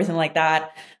theory and everything like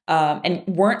that, and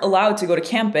weren't allowed to go to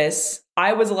campus.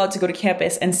 I was allowed to go to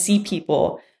campus and see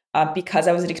people because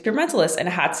I was an experimentalist and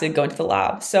had to go into the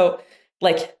lab. So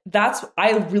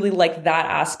I really like that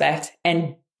aspect.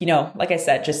 And, like I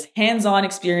said, just hands-on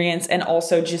experience and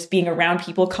also just being around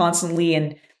people constantly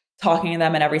and talking to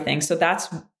them and everything. So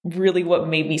that's really what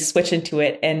made me switch into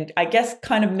it. And I guess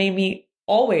kind of made me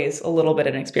always a little bit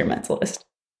an experimentalist.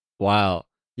 Wow.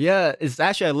 Yeah, it's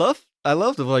actually I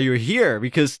love the why you're here,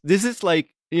 because this is like,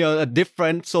 so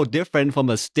different from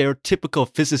a stereotypical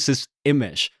physicist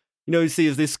image. You see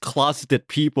this closeted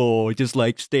people just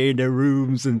like stay in their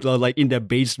rooms and like in their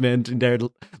basement in their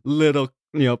little,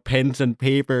 pens and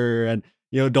paper, and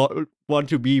don't want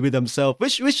to be with themselves,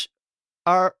 which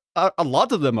are a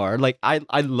lot of them are like, I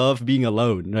love being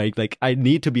alone, right? Like I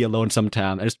need to be alone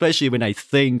sometimes, especially when I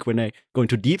go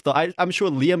into deep thought. I'm sure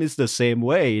Liam is the same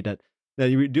way that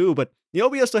you do, but we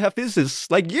also have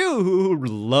physicists like you who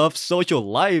love social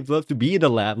life, love to be in the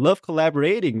lab, love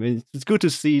collaborating. It's good to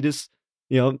see this,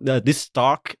 this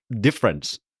stark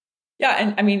difference. Yeah,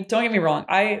 and I mean, don't get me wrong,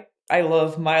 I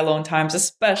love my alone times,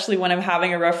 especially when I'm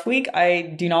having a rough week. I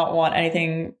do not want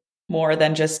anything more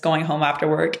than just going home after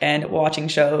work and watching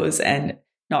shows and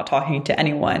not talking to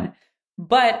anyone.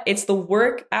 But it's the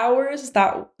work hours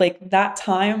that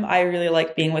time I really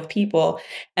like being with people.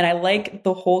 And I like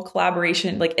the whole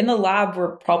collaboration. Like in the lab,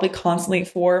 we're probably constantly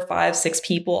 4, 5, 6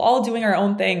 people all doing our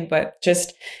own thing, but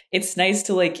just it's nice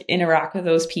to like interact with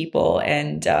those people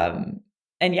and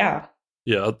yeah.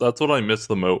 Yeah, that's what I miss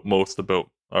the most about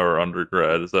our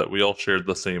undergrad, is that we all shared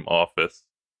the same office.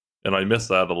 And I miss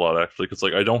that a lot, actually, because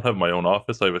I don't have my own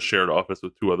office. I have a shared office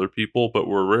with 2 other people, but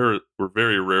we're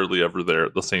very rarely ever there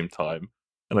at the same time.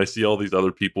 And I see all these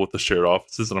other people with the shared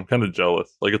offices, and I'm kind of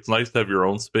jealous. Like, it's nice to have your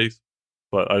own space,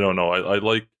 but I don't know. I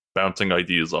like bouncing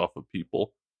ideas off of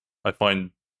people. I find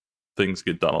things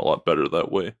get done a lot better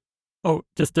that way. Oh,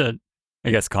 just to, I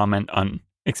guess, comment on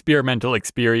experimental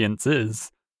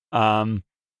experiences.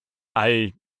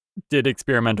 I did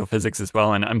experimental physics as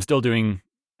well, and I'm still doing,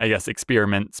 I guess,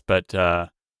 experiments, but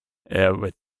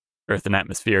with Earth and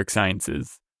atmospheric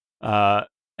sciences.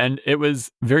 And it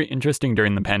was very interesting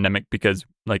during the pandemic because,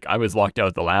 I was locked out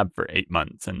of the lab for 8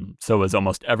 months, and so was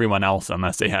almost everyone else,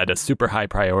 unless they had a super high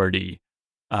priority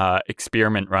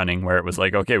experiment running where it was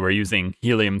like, okay, we're using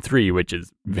helium-3, which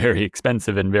is very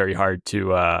expensive and very hard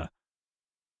to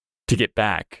get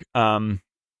back.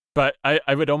 But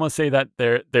I would almost say that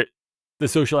the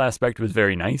social aspect was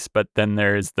very nice, but then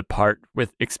there's the part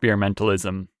with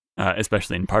experimentalism,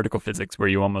 especially in particle physics, where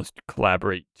you almost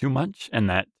collaborate too much, and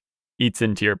that eats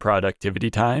into your productivity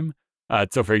time.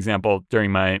 So, for example,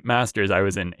 during my master's, I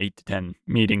was in 8 to 10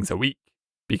 meetings a week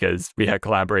because we had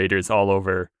collaborators all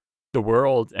over the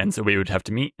world, and so we would have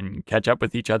to meet and catch up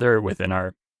with each other within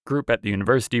our group at the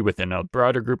university, within a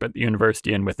broader group at the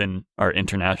university, and within our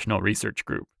international research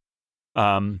group.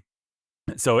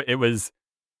 So it was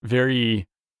very,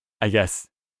 I guess,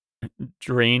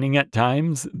 draining at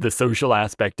times, the social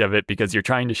aspect of it, because you're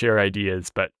trying to share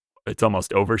ideas, but it's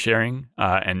almost oversharing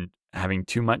and having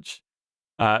too much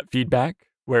feedback.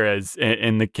 Whereas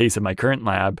in the case of my current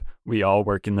lab, we all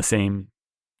work in the same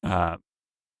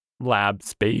lab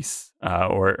space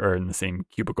or in the same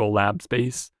cubicle lab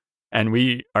space. And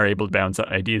we are able to bounce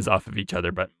ideas off of each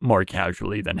other, but more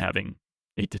casually than having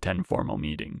 8 to 10 formal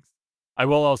meetings. I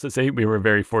will also say we were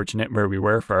very fortunate where we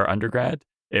were for our undergrad.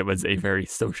 It was a very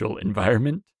social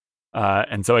environment.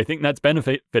 And so I think that's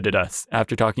benefited us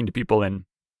after talking to people in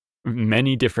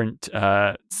many different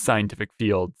scientific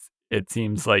fields. It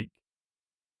seems like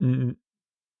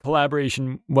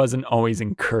collaboration wasn't always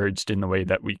encouraged in the way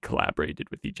that we collaborated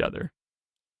with each other.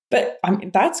 But I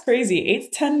mean, that's crazy. 8 to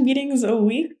 10 meetings a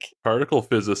week? Particle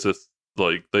physicists,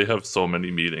 like, they have so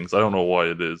many meetings. I don't know why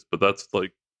it is, but that's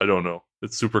like, I don't know.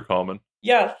 It's super common.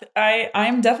 Yeah,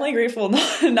 I'm definitely grateful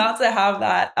not to have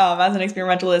that as an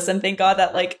experimentalist, and thank God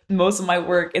that like most of my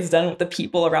work is done with the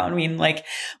people around me, and like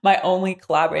my only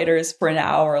collaborators for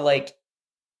now are like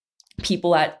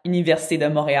people at Université de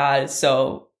Montréal,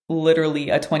 so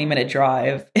literally a 20-minute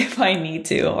drive if I need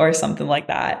to or something like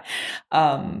that.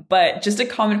 But just to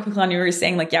comment quickly on what you were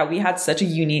saying, like, yeah, we had such a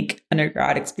unique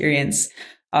undergrad experience,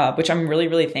 which I'm really,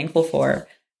 really thankful for.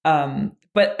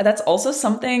 But that's also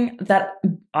something that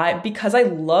because I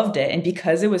loved it and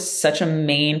because it was such a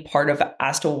main part of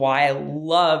as to why I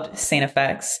loved Saint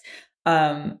FX,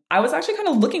 I was actually kind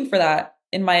of looking for that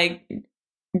in my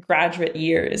graduate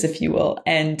years, if you will.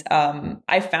 And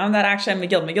I found that actually at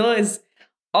McGill. McGill is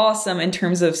awesome in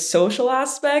terms of social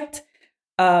aspect,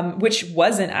 which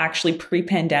wasn't actually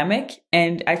pre-pandemic.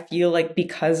 And I feel like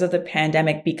because of the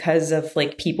pandemic, because of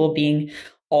like people being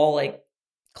all like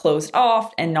closed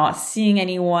off and not seeing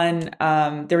anyone,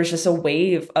 there was just a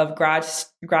wave of grad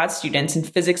students in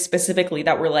physics specifically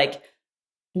that were like,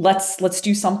 let's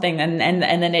do something. And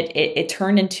then it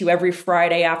turned into every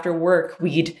Friday after work,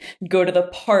 we'd go to the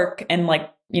park and like,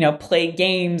 you know, play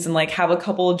games and like have a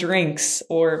couple of drinks,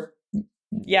 or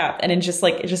yeah. And then just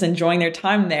enjoying their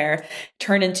time there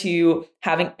turned into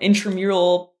having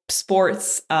intramural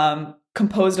sports,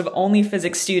 composed of only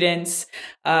physics students,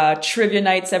 trivia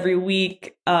nights every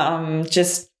week,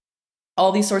 just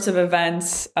all these sorts of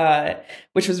events,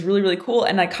 which was really, really cool.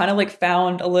 And I kind of like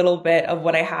found a little bit of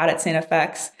what I had at Saint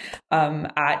FX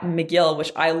at McGill,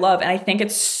 which I love. And I think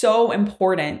it's so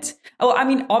important. Oh, I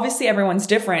mean, obviously everyone's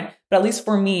different, but at least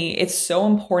for me, it's so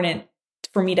important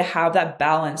for me to have that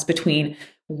balance between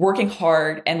working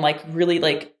hard and like really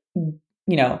like, you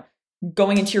know,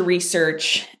 going into your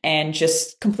research and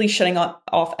just completely shutting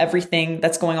off everything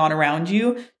that's going on around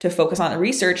you to focus on the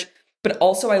research. But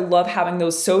also I love having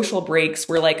those social breaks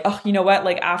where like, oh, you know what?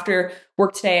 Like after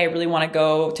work today, I really want to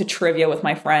go to trivia with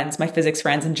my friends, my physics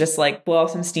friends, and just like blow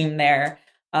off some steam there.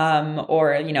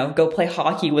 Or, you know, go play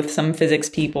hockey with some physics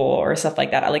people or stuff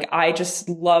like that. Like, I just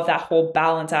love that whole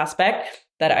balance aspect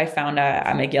that I found at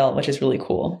McGill, which is really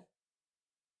cool.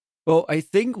 Well, I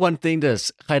think one thing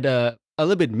that's kind of a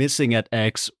little bit missing at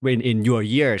X in your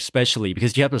year, especially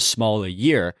because you have a smaller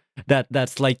year,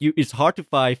 that's like it's hard to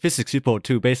find physics people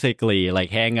to basically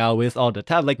like hang out with all the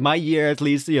time. Like my year, at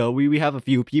least, you know, we have a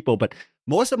few people, but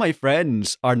most of my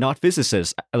friends are not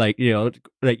physicists. Like, you know,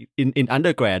 like in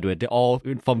undergraduate, they're all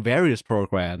from various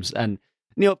programs, and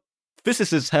you know,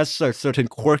 physicists has a certain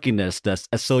quirkiness that's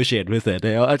associated with it.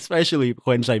 You know, especially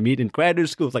when I meet in graduate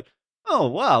school, it's like, oh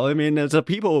wow! I mean, there's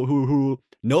people who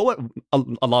know what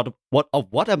a lot of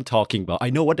what I'm talking about. I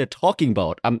know what they're talking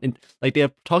about. Like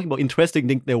they're talking about interesting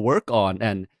things they work on,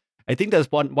 and I think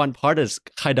there's one part that's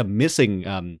kind of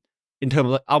missing in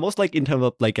terms of almost like in terms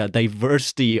of like a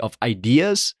diversity of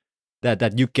ideas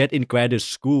that you get in graduate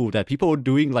school, that people are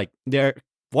doing like they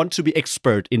want to be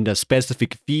expert in the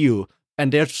specific field,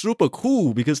 and they're super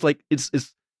cool because like it's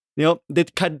you know, they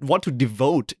kind of want to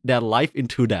devote their life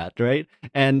into that, right?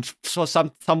 And for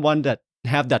someone that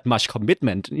have that much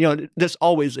commitment, you know, there's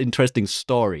always interesting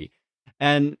story.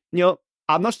 And you know,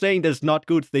 I'm not saying there's not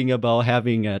good thing about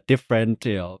having a different,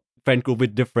 you know, friend group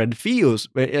with different fields.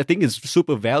 But I think it's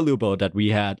super valuable that we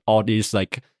had all these,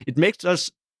 like, it makes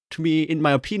us, to me, in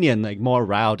my opinion, like more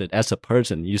rounded as a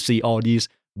person. You see all these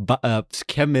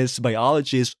chemists,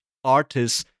 biologists,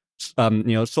 artists, you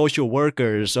know, social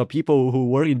workers, or people who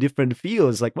work in different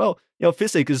fields. Like, well, you know,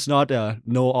 physics is not a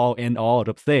know-all and all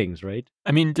of things, right?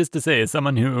 I mean, just to say, as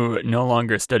someone who no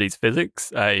longer studies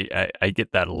physics, I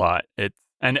get that a lot.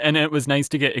 And it was nice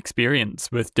to get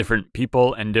experience with different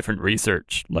people and different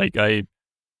research. Like, I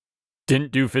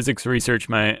didn't do physics research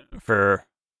for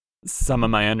some of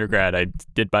my undergrad. I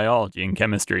did biology and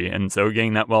chemistry, and so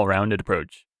getting that well-rounded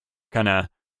approach kind of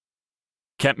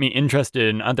kept me interested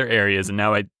in other areas, and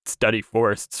now I study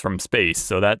forests from space.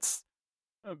 So that's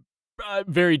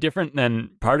very different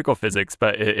than particle physics,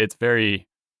 but it's very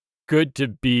good to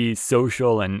be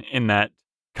social and in that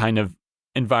kind of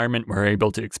environment where we're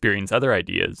able to experience other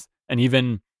ideas, and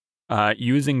even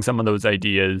using some of those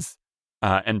ideas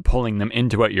and pulling them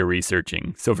into what you're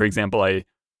researching. So, for example, I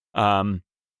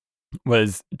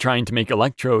was trying to make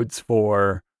electrodes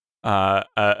for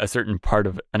a certain part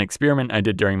of an experiment I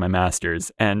did during my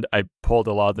master's, and I pulled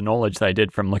a lot of the knowledge that I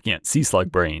did from looking at sea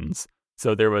slug brains.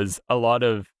 So there was a lot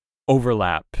of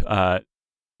overlap,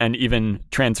 and even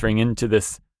transferring into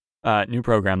this new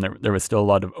program, there was still a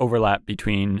lot of overlap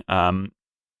between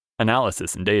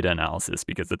analysis and data analysis,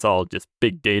 because it's all just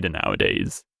big data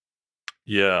nowadays.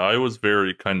 Yeah, I was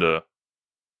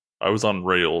on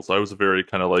rails. I was very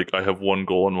kind of like, I have one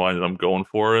goal in mind and I'm going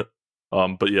for it.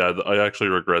 But yeah, I actually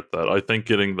regret that. I think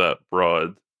getting that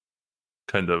broad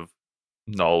kind of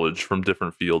knowledge from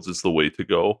different fields is the way to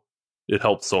go. It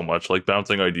helps so much. Like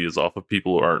bouncing ideas off of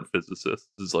people who aren't physicists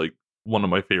is like one of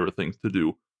my favorite things to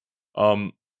do.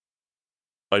 I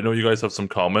know you guys have some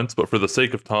comments, but for the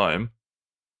sake of time,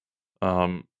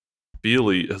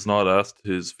 Pheely has not asked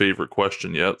his favorite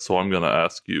question yet, so I'm going to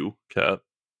ask you, Kat.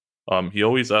 He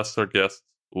always asks our guests.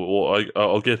 Well,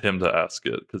 I'll get him to ask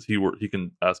it because he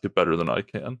can ask it better than I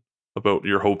can about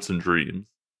your hopes and dreams.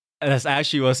 And that's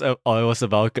actually what I was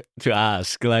about to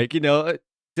ask. Like,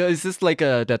 is this like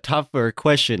the tougher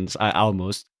questions? I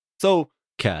almost. So,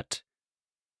 Kat,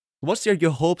 what's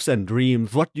your hopes and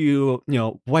dreams? What do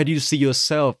why do you see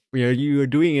yourself? You're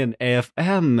doing an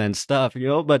AFM and stuff,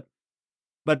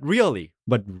 but really,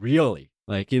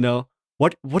 like,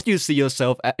 what do you see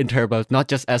yourself in terms of not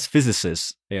just as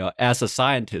physicists, as a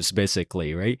scientist,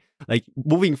 basically, right? Like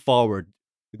moving forward,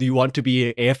 do you want to be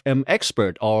an AFM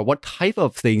expert, or what type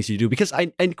of things you do? Because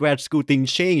in grad school,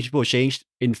 things change. People change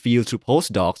in field to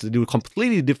postdocs to do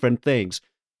completely different things.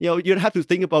 You don't have to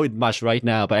think about it much right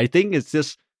now, but I think it's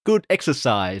just good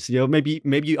exercise. Maybe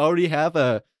you already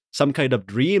have some kind of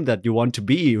dream that you want to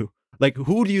be. Like,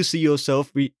 who do you see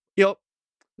yourself be?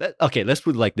 Okay, let's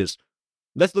put it like this.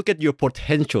 Let's look at your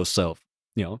potential self.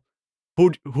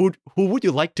 Who would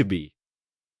you like to be?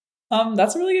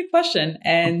 That's a really good question.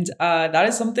 And that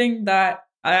is something that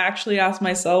I actually ask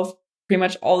myself pretty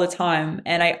much all the time.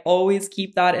 And I always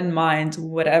keep that in mind,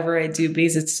 whatever I do,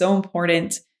 because it's so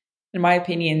important, in my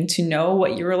opinion, to know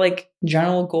what your like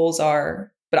general goals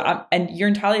are. And you're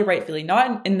entirely right, Pheely,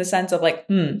 not in the sense of like,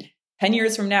 10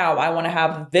 years from now, I want to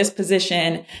have this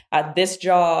position at this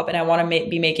job and I want to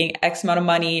be making X amount of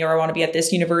money, or I want to be at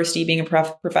this university being a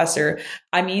professor.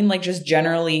 I mean, like just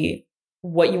generally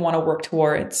what you want to work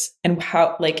towards and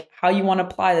how you want to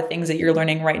apply the things that you're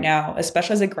learning right now,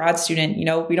 especially as a grad student.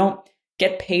 We don't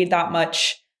get paid that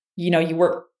much. You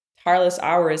work tireless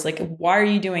hours. Like, why are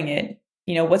you doing it?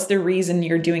 What's the reason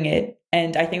you're doing it?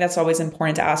 And I think that's always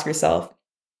important to ask yourself.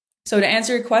 So to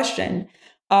answer your question,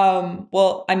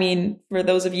 well, I mean, for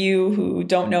those of you who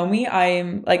don't know me,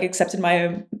 I'm like accepted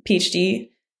my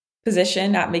PhD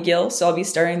position at McGill. So I'll be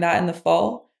starting that in the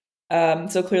fall.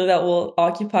 So clearly that will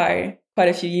occupy quite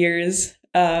a few years,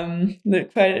 quite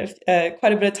a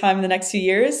bit of time in the next few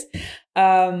years.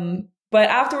 But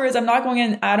afterwards, I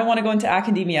don't want to go into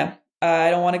academia.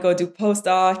 I don't want to go do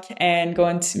postdoc and go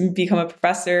into become a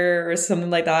professor or something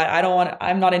like that.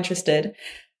 I'm not interested.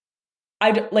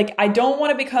 I don't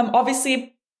want to become,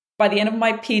 obviously, by the end of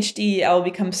my PhD, I'll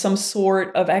become some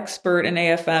sort of expert in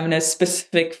AFM in a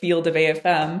specific field of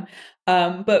AFM.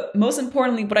 But most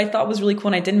importantly, what I thought was really cool,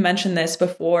 and I didn't mention this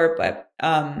before, but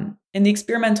in the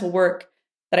experimental work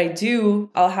that I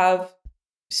do, I'll have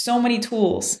so many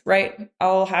tools, right?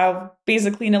 I'll have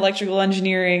basically an electrical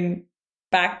engineering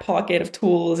back pocket of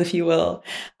tools, if you will.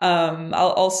 I'll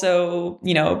also,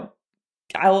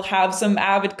 I'll have some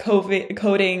avid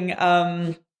coding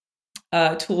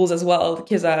tools as well,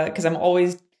 because I'm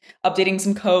always updating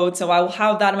some code. So I will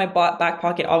have that in my back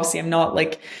pocket. Obviously, I'm not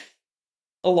like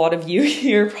a lot of you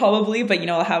here probably, but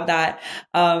I'll have that.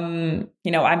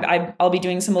 I'll be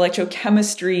doing some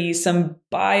electrochemistry, some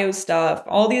bio stuff,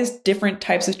 all these different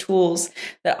types of tools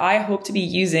that I hope to be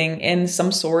using in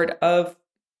some sort of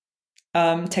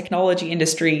technology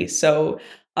industry. So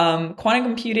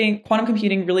quantum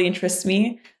computing really interests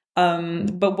me.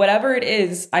 But whatever it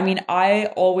is, I mean,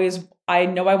 I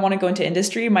know I want to go into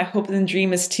industry. My hope and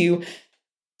dream is to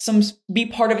be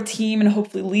part of a team and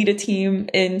hopefully lead a team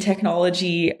in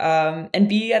technology, and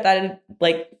be at that,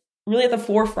 like really at the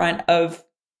forefront of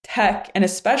tech, and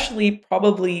especially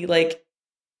probably like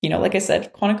I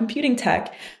said, quantum computing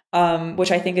tech,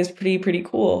 which I think is pretty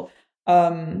cool.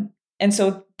 And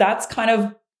so that's kind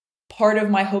of part of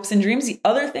my hopes and dreams. The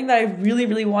other thing that I really,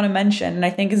 really want to mention, and I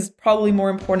think is probably more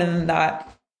important than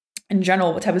that in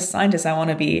general, what type of scientist I want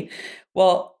to be.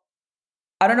 Well,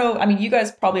 I don't know. I mean, you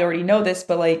guys probably already know this,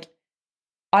 but like,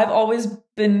 I've always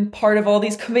been part of all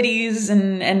these committees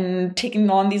and taking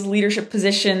on these leadership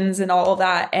positions and all of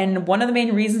that. And one of the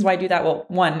main reasons why I do that, well,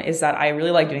 one is that I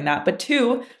really like doing that. But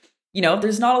two,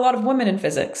 there's not a lot of women in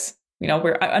physics.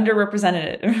 We're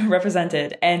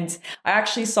underrepresented. And I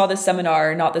actually saw this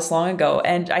seminar not this long ago,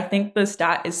 and I think the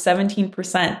stat is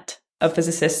 17% of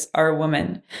physicists are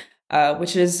women,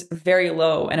 which is very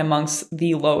low and amongst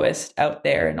the lowest out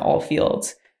there in all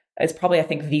fields. it's probably, I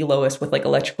think, the lowest with like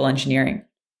electrical engineering.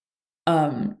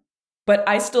 But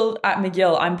I still, at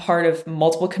McGill, I'm part of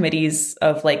multiple committees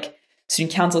of like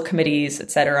student council committees,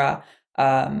 etc.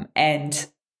 And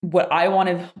what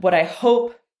I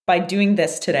hope by doing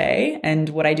this today and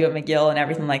what I do at McGill and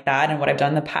everything like that, and what I've done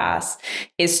in the past,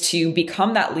 is to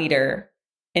become that leader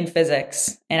in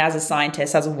physics and as a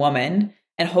scientist, as a woman,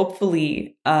 and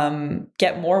hopefully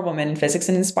get more women in physics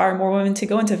and inspire more women to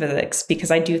go into physics,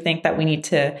 because I do think that we need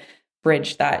to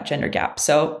bridge that gender gap.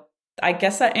 So I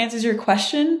guess that answers your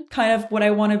question, kind of what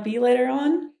I want to be later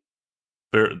on.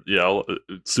 Fair, yeah,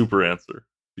 super answer,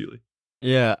 Pheely.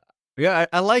 Yeah,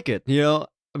 I like it,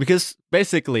 because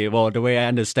basically, well, the way I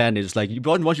understand it is like you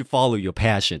don't want to follow your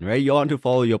passion, right? You want to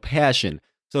follow your passion.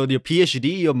 So your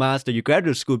PhD, your master, your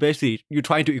graduate school, basically you're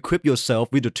trying to equip yourself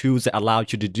with the tools that allow you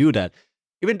to do that.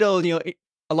 Even though,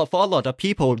 for a lot of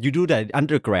people, you do that in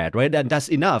undergrad, right? And that's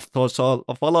enough for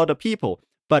a lot of people.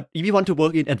 But if you want to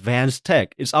work in advanced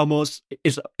tech, it's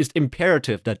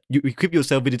imperative that you equip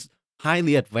yourself with these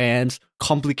highly advanced,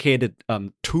 complicated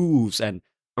tools and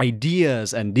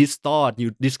ideas and this thought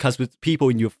you discuss with people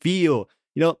in your field,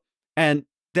 and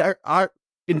there are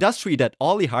industry that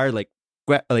only hire like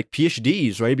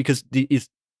PhDs, right? Because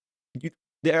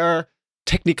there are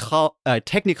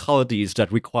technicalities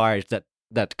that requires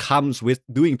that comes with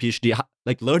doing PhD,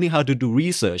 like learning how to do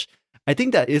research. I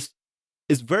think that is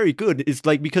very good. It's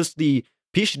like, because the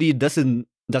PhD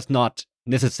does not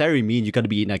necessarily mean you got to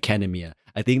be in academia.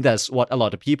 I think that's what a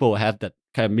lot of people have, that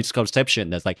kind of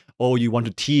misconception. That's like, oh, you want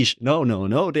to teach?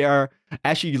 No. They are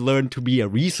actually, you learn to be a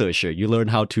researcher. You learn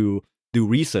how to do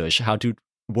research, how to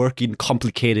work in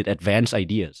complicated, advanced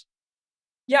ideas.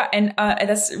 Yeah, and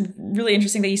that's really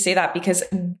interesting that you say that, because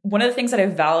one of the things that I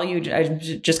valued, I'm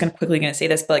just quickly going to say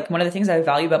this, but like one of the things I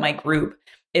value about my group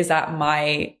is that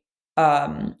my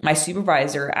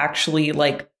supervisor actually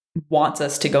like wants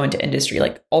us to go into industry,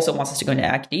 like also wants us to go into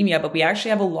academia, but we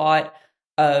actually have a lot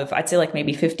of, I'd say like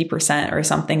maybe 50% or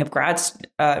something of grad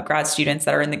students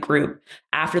that are in the group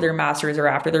after their master's or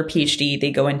after their PhD,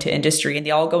 they go into industry, and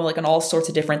they all go like on all sorts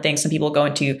of different things. Some people go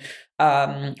into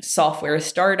software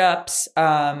startups.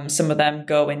 Some of them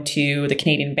go into the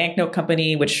Canadian banknote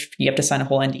company, which you have to sign a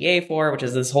whole NDA for, which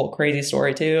is this whole crazy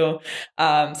story too.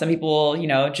 Some people,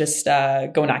 just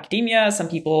go into academia. Some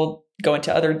people go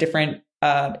into other different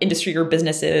industry or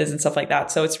businesses and stuff like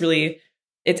that. So it's really,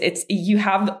 it's you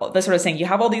have, that's what I was saying, you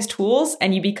have all these tools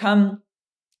and you become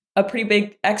a pretty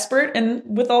big expert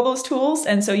with all those tools.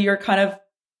 And so you're kind of,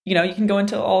 you can go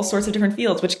into all sorts of different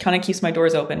fields, which kind of keeps my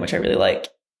doors open, which I really like.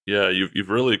 Yeah, you've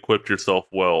really equipped yourself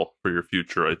well for your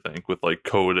future, I think, with like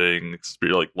coding,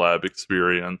 like lab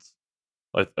experience,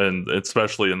 and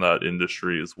especially in that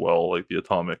industry as well, like the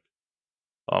atomic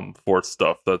force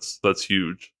stuff. That's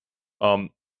huge.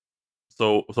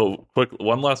 So quick,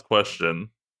 one last question.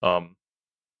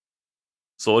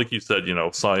 So like you said,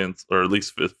 science, or at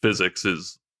least physics,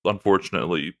 is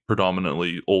unfortunately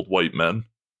predominantly old white men,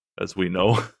 as we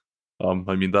know.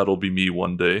 I mean, that'll be me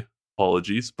one day.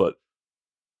 Apologies, but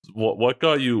what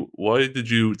got you? Why did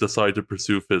you decide to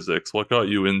pursue physics? What got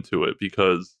you into it?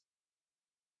 Because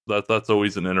that's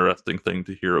always an interesting thing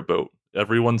to hear about.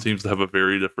 Everyone seems to have a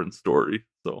very different story.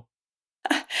 So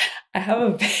I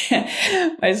have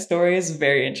my story is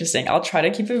very interesting. I'll try to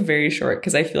keep it very short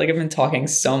because I feel like I've been talking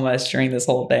so much during this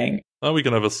whole thing. We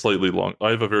can have a slightly long.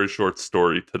 I have a very short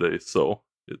story today, so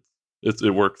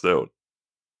it works out.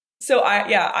 So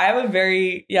I have a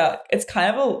very, it's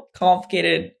kind of a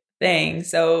complicated thing.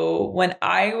 So when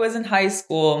I was in high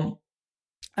school,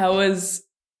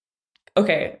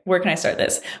 okay, where can I start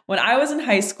this? When I was in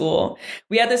high school,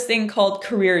 we had this thing called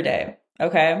Career Day,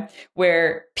 okay,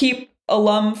 where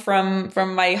alum from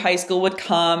my high school would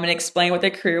come and explain what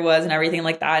their career was and everything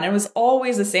like that. And it was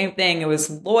always the same thing. It was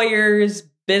lawyers,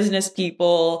 business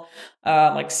people,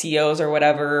 like CEOs or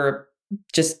whatever,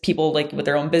 just people like with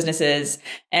their own businesses.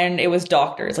 And it was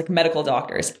doctors, like medical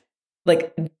doctors.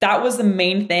 Like that was the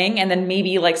main thing. And then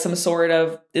maybe like some sort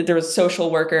of, there was a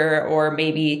social worker or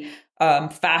maybe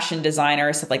fashion designer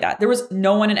or stuff like that. There was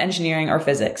no one in engineering or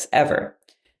physics ever.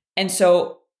 And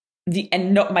so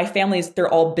my family's, they're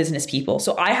all business people.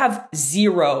 So I have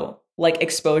zero like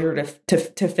exposure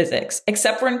to physics,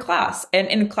 except for in class. And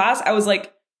in class, I was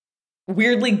like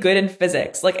weirdly good in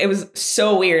physics. Like it was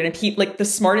so weird. And like the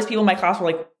smartest people in my class were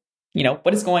like,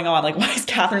 what is going on? Like, why is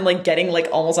Catherine like getting like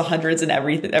almost 100s in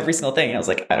every single thing? And I was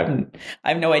like, I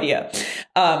have no idea.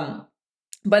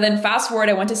 But then fast forward,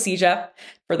 I went to CEGEP.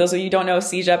 For those of you who don't know,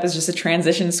 CEGEP is just a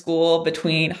transition school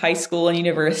between high school and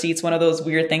university. It's one of those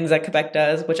weird things that Quebec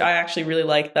does, which I actually really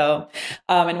like though.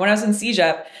 And when I was in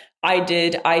CEGEP, I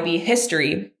did IB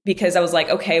history because I was like,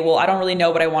 okay, well, I don't really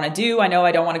know what I want to do. I know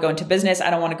I don't want to go into business.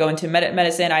 I don't want to go into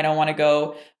medicine. I don't want to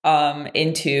go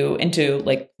into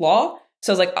like law.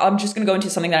 So I was like, I'm just going to go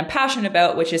into something that I'm passionate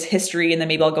about, which is history. And then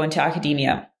maybe I'll go into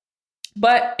academia.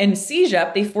 But in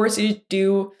CEGEP, they force you to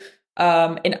do,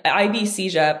 in IB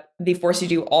CEGEP, they force you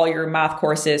to do all your math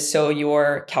courses. So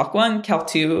your Calc 1, Calc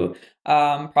 2,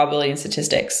 probability and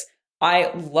statistics.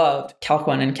 I loved Calc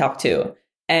 1 and Calc 2.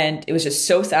 And it was just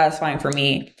so satisfying for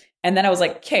me. And then I was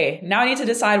like, okay, now I need to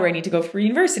decide where I need to go for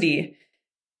university.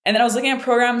 And then I was looking at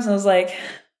programs and I was like,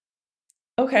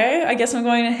 okay, I guess I'm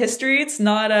going to history. It's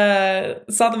not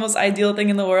the most ideal thing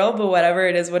in the world, but whatever,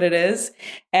 it is what it is.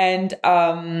 And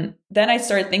then I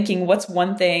started thinking, what's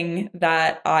one thing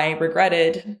that I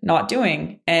regretted not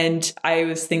doing? And I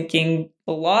was thinking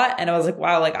a lot, and I was like,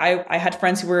 wow, like I had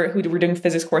friends who were doing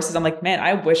physics courses. I'm like, man,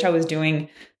 I wish I was doing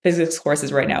physics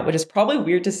courses right now, which is probably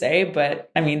weird to say,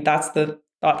 but I mean, that's the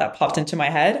thought that popped into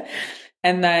my head.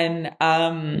 And then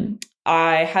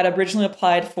I had originally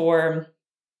applied at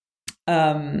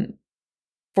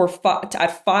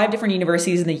 5 different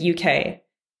universities in the UK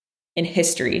in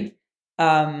history.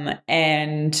 And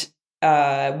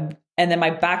then my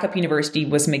backup university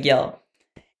was McGill.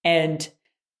 And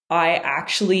I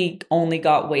actually only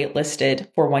got waitlisted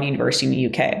for one university in the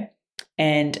UK.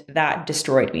 And that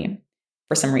destroyed me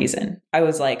for some reason. I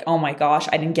was like, oh my gosh,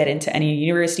 I didn't get into any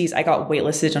universities. I got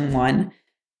waitlisted on one.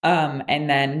 And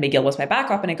then McGill was my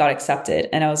backup and it got accepted.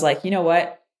 And I was like, you know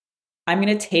what? I'm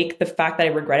going to take the fact that I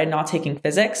regretted not taking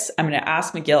physics. I'm going to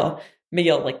ask McGill,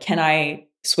 like, can I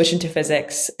switch into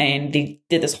physics? And they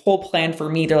did this whole plan for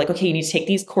me. They're like, okay, you need to take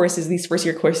these courses, these first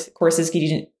year courses,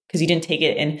 because you didn't take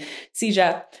it in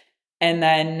CEGEP. And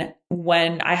then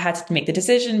when I had to make the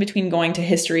decision between going to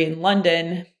history in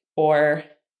London or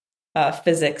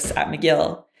physics at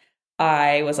McGill,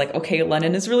 I was like, okay,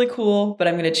 London is really cool, but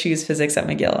I'm going to choose physics at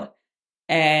McGill.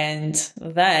 And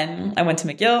then I went to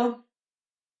McGill,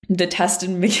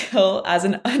 detested McGill as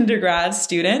an undergrad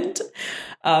student.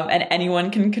 And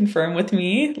anyone can confirm with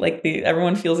me, like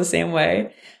everyone feels the same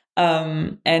way.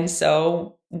 And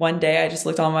so one day I just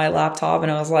looked on my laptop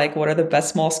and I was like, what are the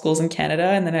best small schools in Canada?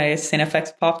 And then St.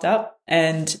 FX popped up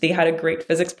and they had a great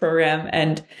physics program.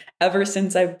 And ever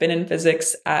since I've been in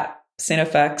physics at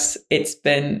St. FX, it's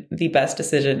been the best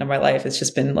decision of my life. It's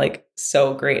just been like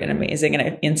so great and amazing. And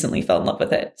I instantly fell in love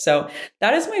with it. So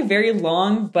that is my very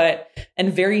long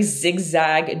and very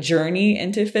zigzag journey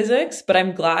into physics. But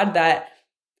I'm glad that,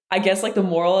 I guess like the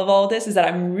moral of all of this is that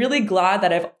I'm really glad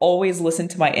that I've always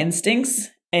listened to my instincts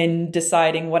in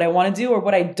deciding what I want to do or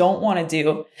what I don't want to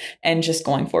do and just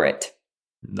going for it.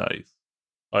 Nice.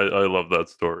 I love that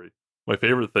story. My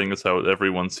favorite thing is how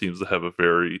everyone seems to have a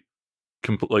very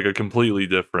a completely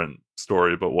different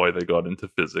story about why they got into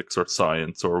physics or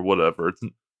science or whatever.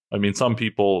 I mean, some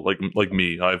people like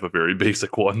me, I have a very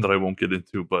basic one that I won't get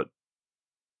into, but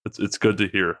it's good to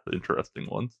hear interesting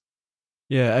ones.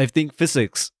 Yeah, I think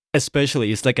physics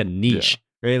especially is like a niche,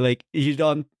 right? Like you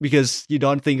don't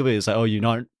think of it as like, oh, you're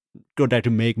not go there to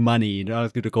make money, you're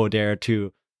not going to go there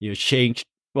to change.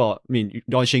 Well, I mean, you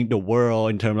don't change the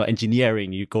world in terms of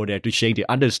engineering. You go there to change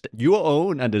your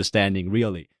own understanding,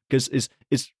 really. Because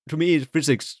it's to me,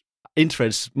 physics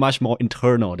interests much more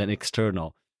internal than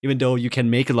external. Even though you can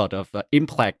make a lot of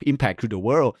impact to the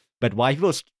world, but why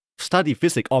people study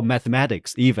physics or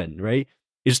mathematics, even, right?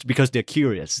 It's because they're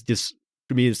curious. Just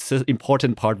to me, it's an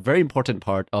important part, very important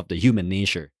part of the human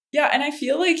nature. Yeah, and I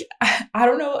feel like I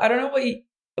don't know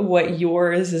what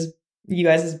yours is. You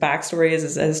guys' backstory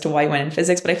is as to why you went in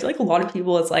physics, but I feel like a lot of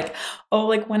people, it's like, oh,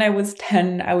 like when I was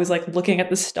 10, I was like looking at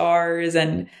the stars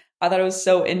and I thought it was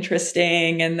so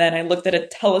interesting. And then I looked at a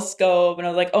telescope and I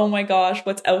was like, oh my gosh,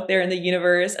 what's out there in the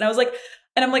universe? And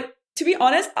I'm like, to be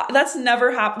honest, that's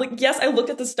never happened. Like, yes, I looked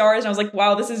at the stars and I was like,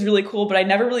 wow, this is really cool. But I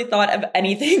never really thought of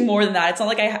anything more than that. It's not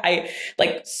like I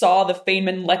like saw the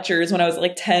Feynman lectures when I was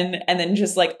like 10 and then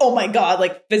just like, oh my God,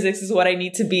 like physics is what I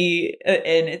need to be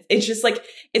in. It's just like,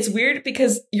 it's weird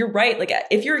because you're right. Like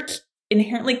if you're an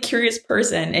inherently curious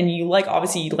person and you like,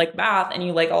 obviously you like math and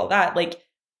you like all that, like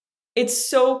it's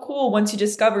so cool once you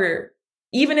discover,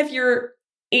 even if you're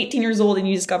 18 years old and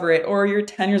you discover it, or you're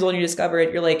 10 years old and you discover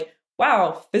it, you're like,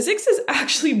 wow, physics is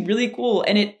actually really cool.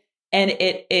 And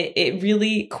it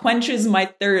really quenches my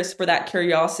thirst for that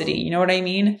curiosity. You know what I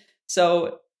mean?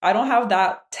 So I don't have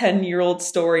that 10-year-old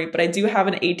story, but I do have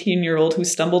an 18-year-old who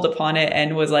stumbled upon it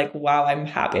and was like, wow, I'm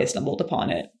happy I stumbled upon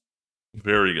it.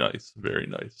 Very nice. Very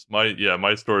nice.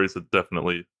 My stories are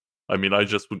definitely, I mean, I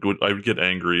would get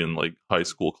angry in like high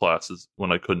school classes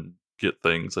when I couldn't get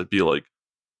things. I'd be like,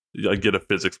 I'd get a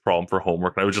physics problem for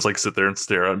homework, and I would just like sit there and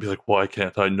stare at it and be like, why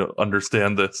can't I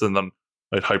understand this? And then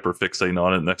I'd hyperfixate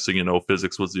on it. Next thing you know,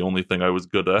 physics was the only thing I was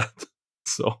good at.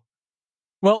 So,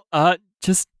 Well,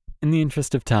 just in the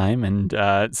interest of time,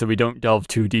 and so we don't delve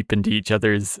too deep into each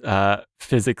other's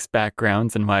physics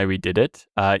backgrounds and why we did it,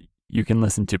 you can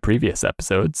listen to previous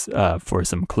episodes for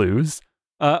some clues.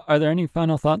 Are there any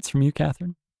final thoughts from you,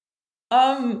 Catherine?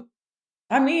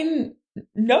 I mean,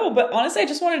 no, but honestly, I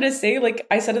just wanted to say, like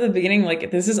I said at the beginning,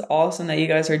 like this is awesome that you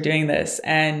guys are doing this,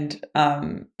 and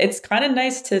it's kind of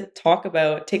nice to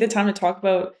take the time to talk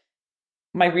about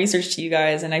my research to you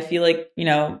guys. And I feel like,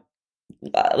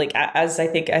 like as I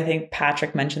think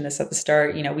Patrick mentioned this at the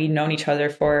start, we've known each other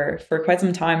for quite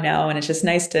some time now, and it's just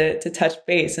nice to touch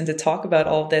base and to talk about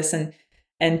all of this, and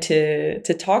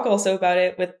to talk also about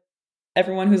it with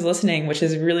everyone who's listening, which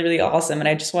is really, really awesome. And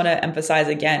I just want to emphasize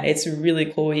again, it's really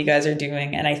cool what you guys are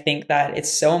doing. And I think that it's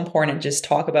so important to just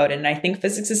talk about it. And I think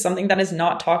physics is something that is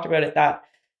not talked about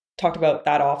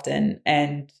that often,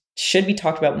 and should be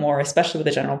talked about more, especially with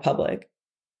the general public.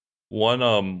 One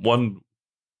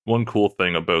cool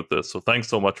thing about this. So thanks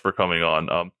so much for coming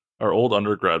on. Our old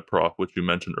undergrad prof, which you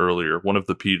mentioned earlier, one of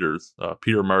the Peters,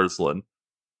 Peter Marslin,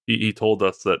 he told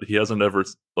us that he hasn't ever.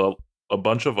 A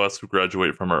bunch of us who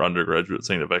graduate from our undergraduate at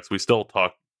St. FX, we still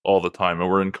talk all the time, and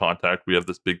we're in contact. We have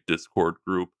this big Discord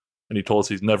group, and he told us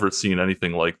he's never seen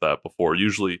anything like that before.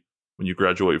 Usually, when you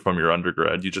graduate from your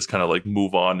undergrad, you just kind of like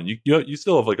move on, and you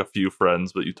still have like a few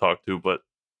friends that you talk to, but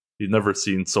he's never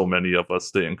seen so many of us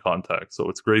stay in contact. So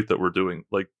it's great that we're doing,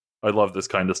 like, I love this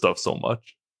kind of stuff so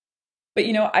much. But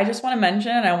I just want to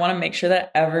mention, and I want to make sure that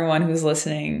everyone who's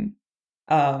listening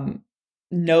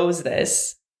knows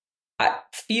this.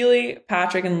 Pheely,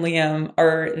 Patrick, and Liam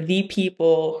are the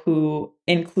people who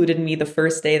included me the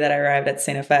first day that I arrived at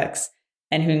St. FX,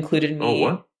 and who included me. Oh,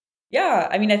 what? Yeah,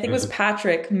 I mean, I think it was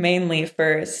Patrick mainly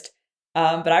first.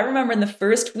 But I remember in the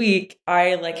first week,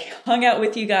 I like hung out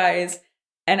with you guys,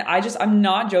 and I'm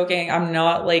not joking. I'm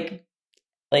not like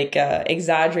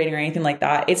exaggerating or anything like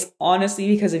that. It's honestly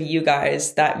because of you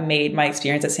guys that made my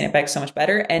experience at St. FX so much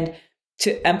better. And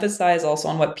to emphasize also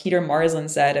on what Peter Marslin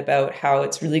said about how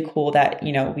it's really cool that,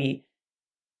 we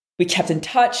kept in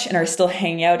touch and are still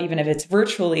hanging out, even if it's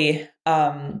virtually,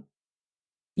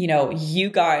 you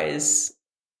guys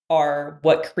are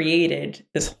what created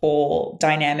this whole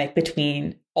dynamic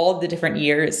between all the different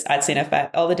years at St. FX,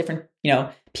 all the different,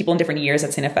 people in different years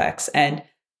at St. FX. And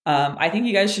I think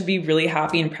you guys should be really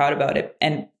happy and proud about it.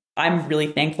 And I'm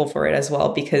really thankful for it as well,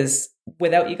 because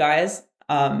without you guys,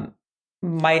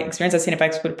 my experience at St.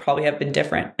 FX would probably have been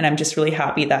different. And I'm just really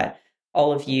happy that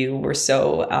all of you were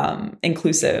so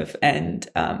inclusive and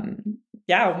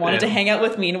wanted to hang out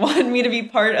with me and wanted me to be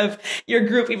part of your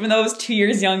group, even though I was 2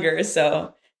 years younger.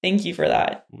 So thank you for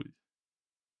that.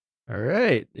 All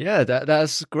right. Yeah,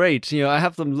 that's great. I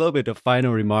have some little bit of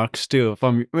final remarks too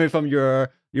from your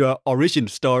origin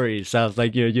story. Sounds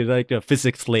like you're like a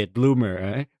physics late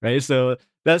bloomer, right? So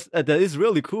that is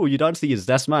really cool. You don't see it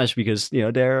that much because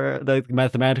there are the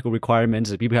mathematical requirements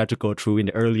that people have to go through in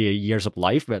the earlier years of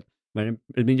life. But I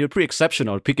mean, you're pretty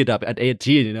exceptional. Pick it up at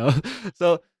 18,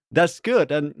 So that's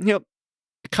good. And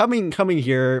coming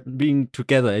here, being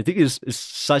together, I think is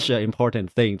such an important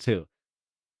thing too.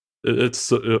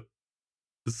 It's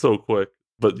so quick,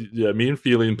 but yeah, me and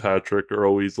Pheely and Patrick are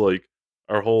always like,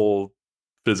 our whole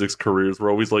physics careers,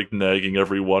 we're always like nagging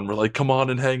everyone. We're like, come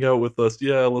on and hang out with us.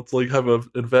 Yeah, let's like have an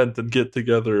event and get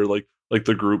together. Like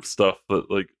the group stuff, that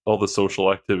like all the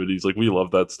social activities. Like we love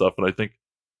that stuff, and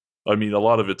I mean, a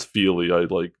lot of it's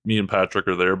Pheely. Me and Patrick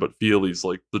are there, but Pheely's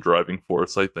like the driving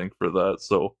force, I think, for that.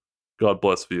 So God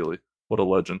bless Pheely. What a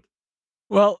legend.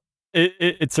 Well,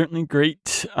 it's certainly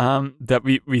great that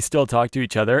we still talk to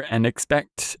each other, and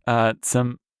expect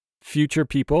some future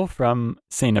people from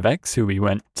St. FX who we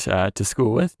went to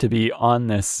school with to be on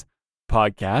this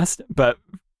podcast. But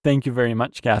thank you very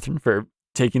much, Catherine, for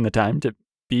taking the time to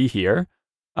be here.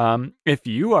 If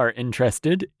you are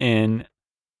interested in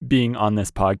being on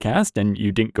this podcast and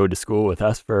you didn't go to school with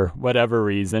us for whatever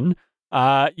reason,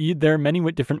 there are many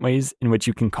different ways in which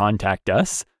you can contact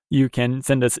us. You can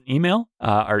send us an email.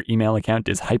 Our email account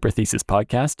is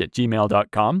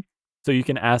hyperthesispodcast@gmail.com. So you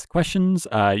can ask questions,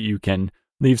 you can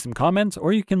leave some comments,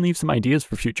 or you can leave some ideas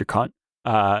for future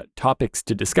topics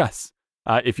to discuss.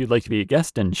 If you'd like to be a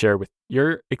guest and share with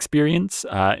your experience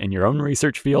in your own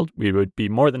research field, we would be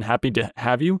more than happy to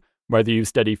have you, whether you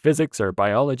study physics or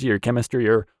biology or chemistry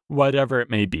or whatever it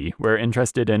may be. We're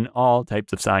interested in all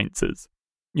types of sciences.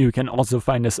 You can also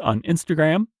find us on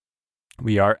Instagram.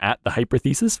 We are at the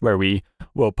Hyperthesis, where we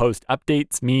will post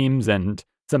updates, memes, and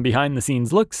some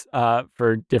behind-the-scenes looks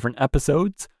for different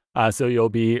episodes. so you'll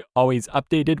be always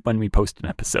updated when we post an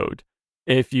episode.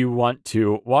 If you want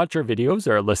to watch our videos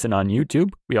or listen on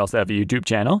YouTube, we also have a YouTube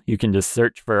channel. You can just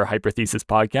search for Hyperthesis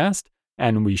Podcast,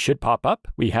 and we should pop up.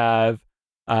 We have,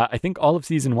 I think, all of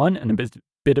Season 1 and a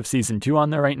bit of Season 2 on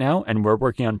there right now, and we're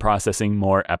working on processing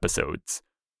more episodes.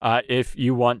 If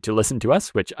you want to listen to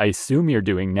us, which I assume you're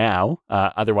doing now,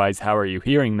 otherwise, how are you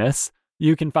hearing this?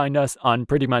 You can find us on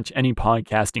pretty much any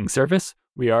podcasting service.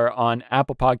 We are on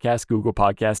Apple Podcasts, Google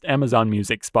Podcasts, Amazon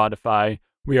Music, Spotify.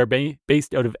 We are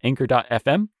based out of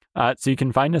anchor.fm, so you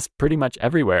can find us pretty much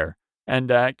everywhere. And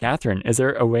Catherine, is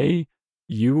there a way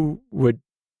you would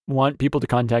want people to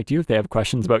contact you if they have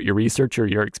questions about your research or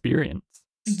your experience?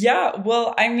 Yeah,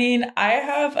 well, I mean, I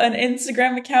have an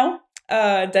Instagram account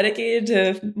dedicated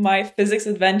to my physics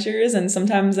adventures, and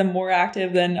sometimes I'm more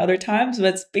active than other times,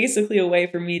 but it's basically a way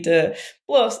for me to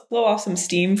blow off some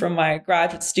steam from my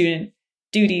graduate student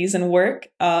duties and work.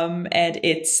 And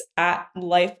it's at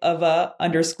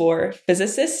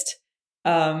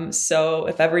lifeofa_physicist. So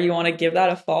if ever you want to give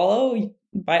that a follow,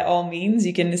 by all means,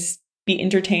 you can be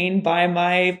entertained by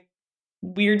my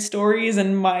weird stories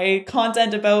and my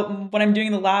content about what I'm doing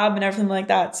in the lab and everything like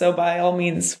that. So by all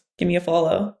means, give me a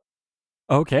follow.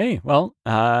 Okay, well,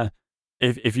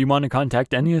 if you want to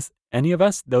contact any of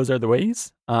us, those are the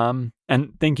ways. And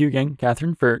thank you again,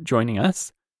 Catherine, for joining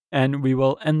us. And we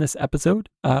will end this episode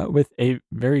with a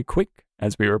very quick,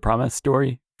 as we were promised,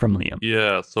 story from Liam.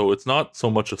 Yeah, so it's not so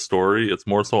much a story. It's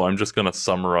more so I'm just going to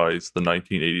summarize the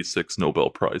 1986 Nobel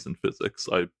Prize in Physics.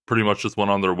 I pretty much just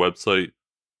went on their website,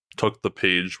 took the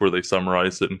page where they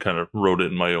summarized it, and kind of wrote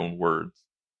it in my own words.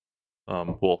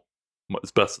 Well,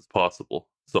 as best as possible.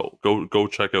 So go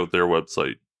check out their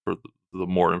website for the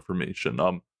more information.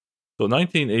 The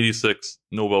 1986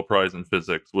 Nobel Prize in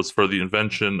Physics was for the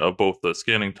invention of both the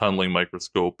scanning tunneling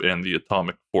microscope and the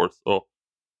atomic force.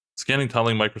 Scanning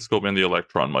tunneling microscope and the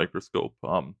electron microscope.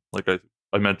 Like I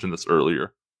mentioned this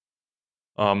earlier.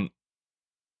 So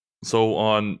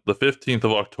on the 15th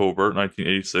of October,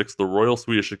 1986, the Royal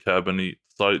Swedish Academy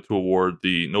decided to award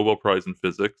the Nobel Prize in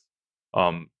Physics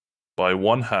by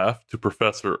 1/2 to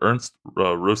Professor Ernst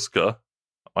Ruska.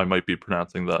 I might be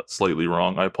pronouncing that slightly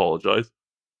wrong. I apologize.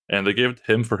 And they gave it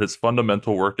to him for his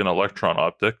fundamental work in electron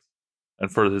optics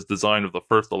and for his design of the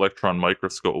first electron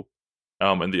microscope.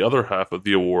 And the other half of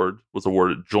the award was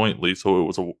awarded jointly, so it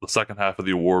was the second half of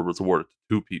the award was awarded to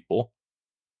two people,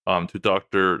 to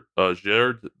Dr.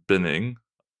 Gerd Binning,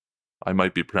 I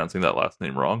might be pronouncing that last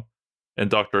name wrong, and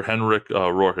Dr. Henrik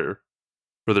Roher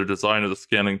for their design of the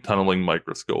scanning tunneling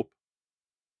microscope.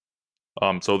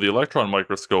 So the electron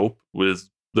microscope was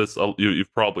this.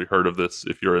 You've probably heard of this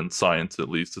if you're in science, at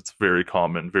least. It's a very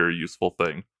common, very useful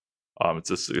thing. It's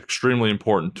this extremely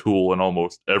important tool in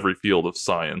almost every field of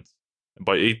science. And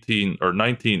by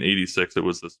 1986, it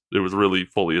was really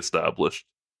fully established.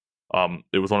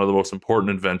 It was one of the most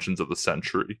important inventions of the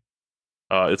century.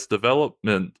 Its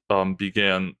development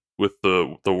began with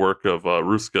the work of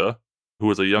Ruska, who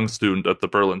was a young student at the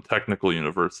Berlin Technical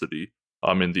University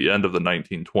in the end of the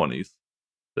 1920s.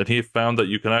 Then he found that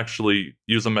you can actually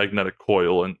use a magnetic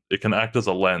coil, and it can act as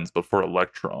a lens, but for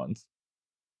electrons.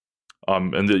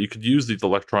 And that you could use these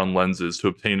electron lenses to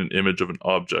obtain an image of an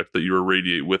object that you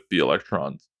irradiate with the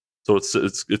electrons. So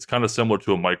it's kind of similar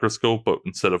to a microscope, but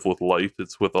instead of with light,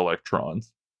 it's with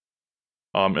electrons.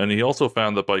 And he also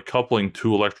found that by coupling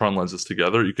two electron lenses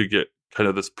together, you could get kind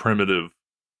of this primitive,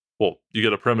 you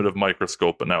get a primitive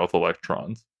microscope, but now with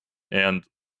electrons. And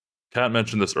Kat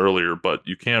mentioned this earlier, but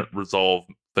you can't resolve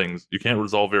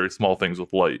very small things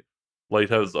with light. Light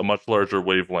has a much larger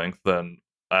wavelength than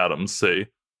atoms, say.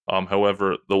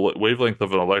 However, the wavelength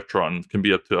of an electron can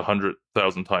be up to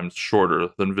 100,000 times shorter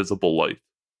than visible light.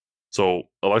 So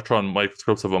electron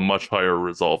microscopes have a much higher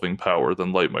resolving power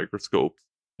than light microscopes,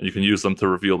 and you can use them to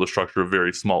reveal the structure of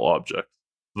very small objects.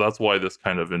 So that's why this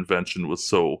kind of invention was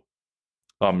so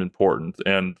important,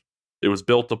 and it was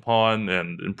built upon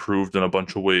and improved in a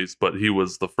bunch of ways, but he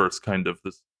was the first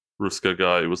this Ruska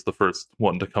guy was the first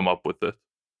one to come up with it.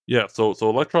 Yeah, so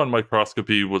electron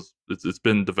microscopy it's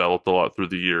been developed a lot through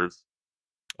the years.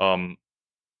 And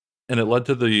it led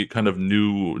to the kind of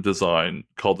new design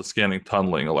called the scanning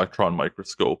tunneling electron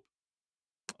microscope.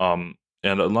 And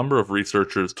a number of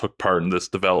researchers took part in this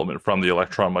development from the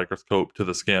electron microscope to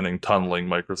the scanning tunneling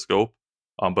microscope.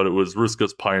 But it was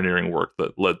Ruska's pioneering work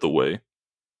that led the way.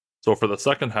 So for the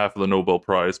second half of the Nobel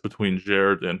Prize between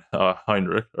Gerd and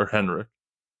Henrik,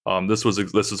 this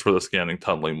is for the scanning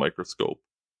tunneling microscope.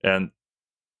 And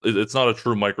it's not a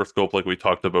true microscope like we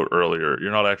talked about earlier.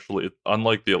 You're not actually,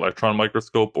 unlike the electron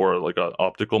microscope or like an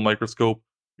optical microscope,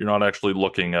 you're not actually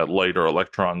looking at light or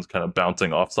electrons kind of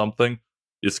bouncing off something.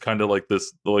 is kind of like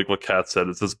this, like what Kat said,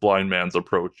 it's this blind man's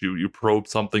approach. You probe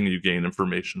something and you gain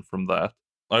information from that.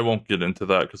 I won't get into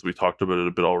that because we talked about it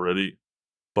a bit already.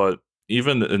 But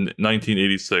even in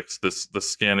 1986, the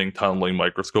scanning tunneling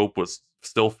microscope was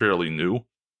still fairly new.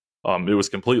 It was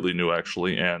completely new,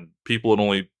 actually, and people had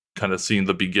only kind of seen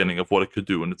the beginning of what it could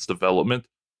do in its development.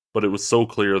 But it was so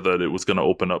clear that it was going to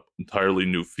open up entirely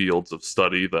new fields of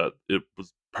study that it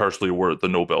was partially awarded the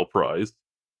Nobel Prize,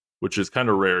 which is kind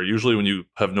of rare. Usually when you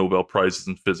have Nobel Prizes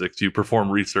in physics, you perform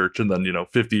research and then,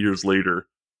 50 years later,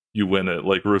 you win it.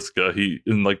 Like Ruska,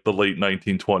 in like the late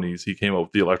 1920s, he came out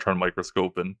with the electron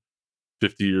microscope, and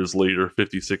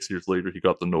 56 years later, he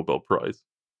got the Nobel Prize.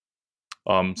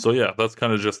 So yeah, that's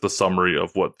kind of just the summary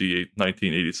of what the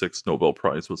 1986 Nobel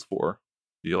Prize was for.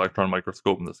 The electron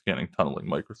microscope and the scanning tunneling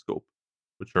microscope,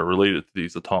 which are related to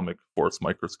these atomic force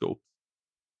microscopes.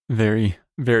 Very,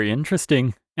 very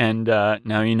interesting. And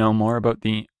now you know more about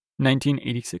the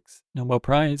 1986 Nobel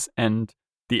Prize and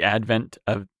the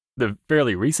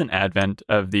fairly recent advent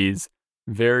of these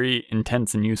very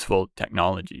intense and useful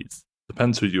technologies.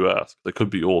 Depends who you ask. They could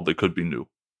be old, they could be new.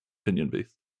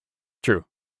 Opinion-based. True.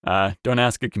 Don't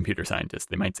ask a computer scientist.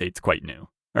 They might say it's quite new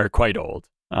or quite old.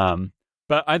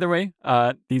 But either way,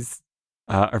 these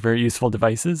are very useful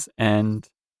devices, and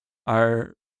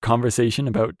our conversation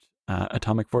about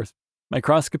atomic force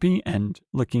microscopy and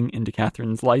looking into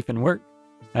Catherine's life and work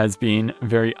has been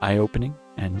very eye-opening,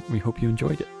 and we hope you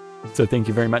enjoyed it. So thank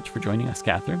you very much for joining us,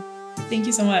 Catherine. Thank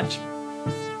you so much.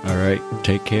 All right.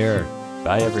 Take care.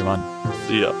 Bye, everyone.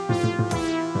 See ya.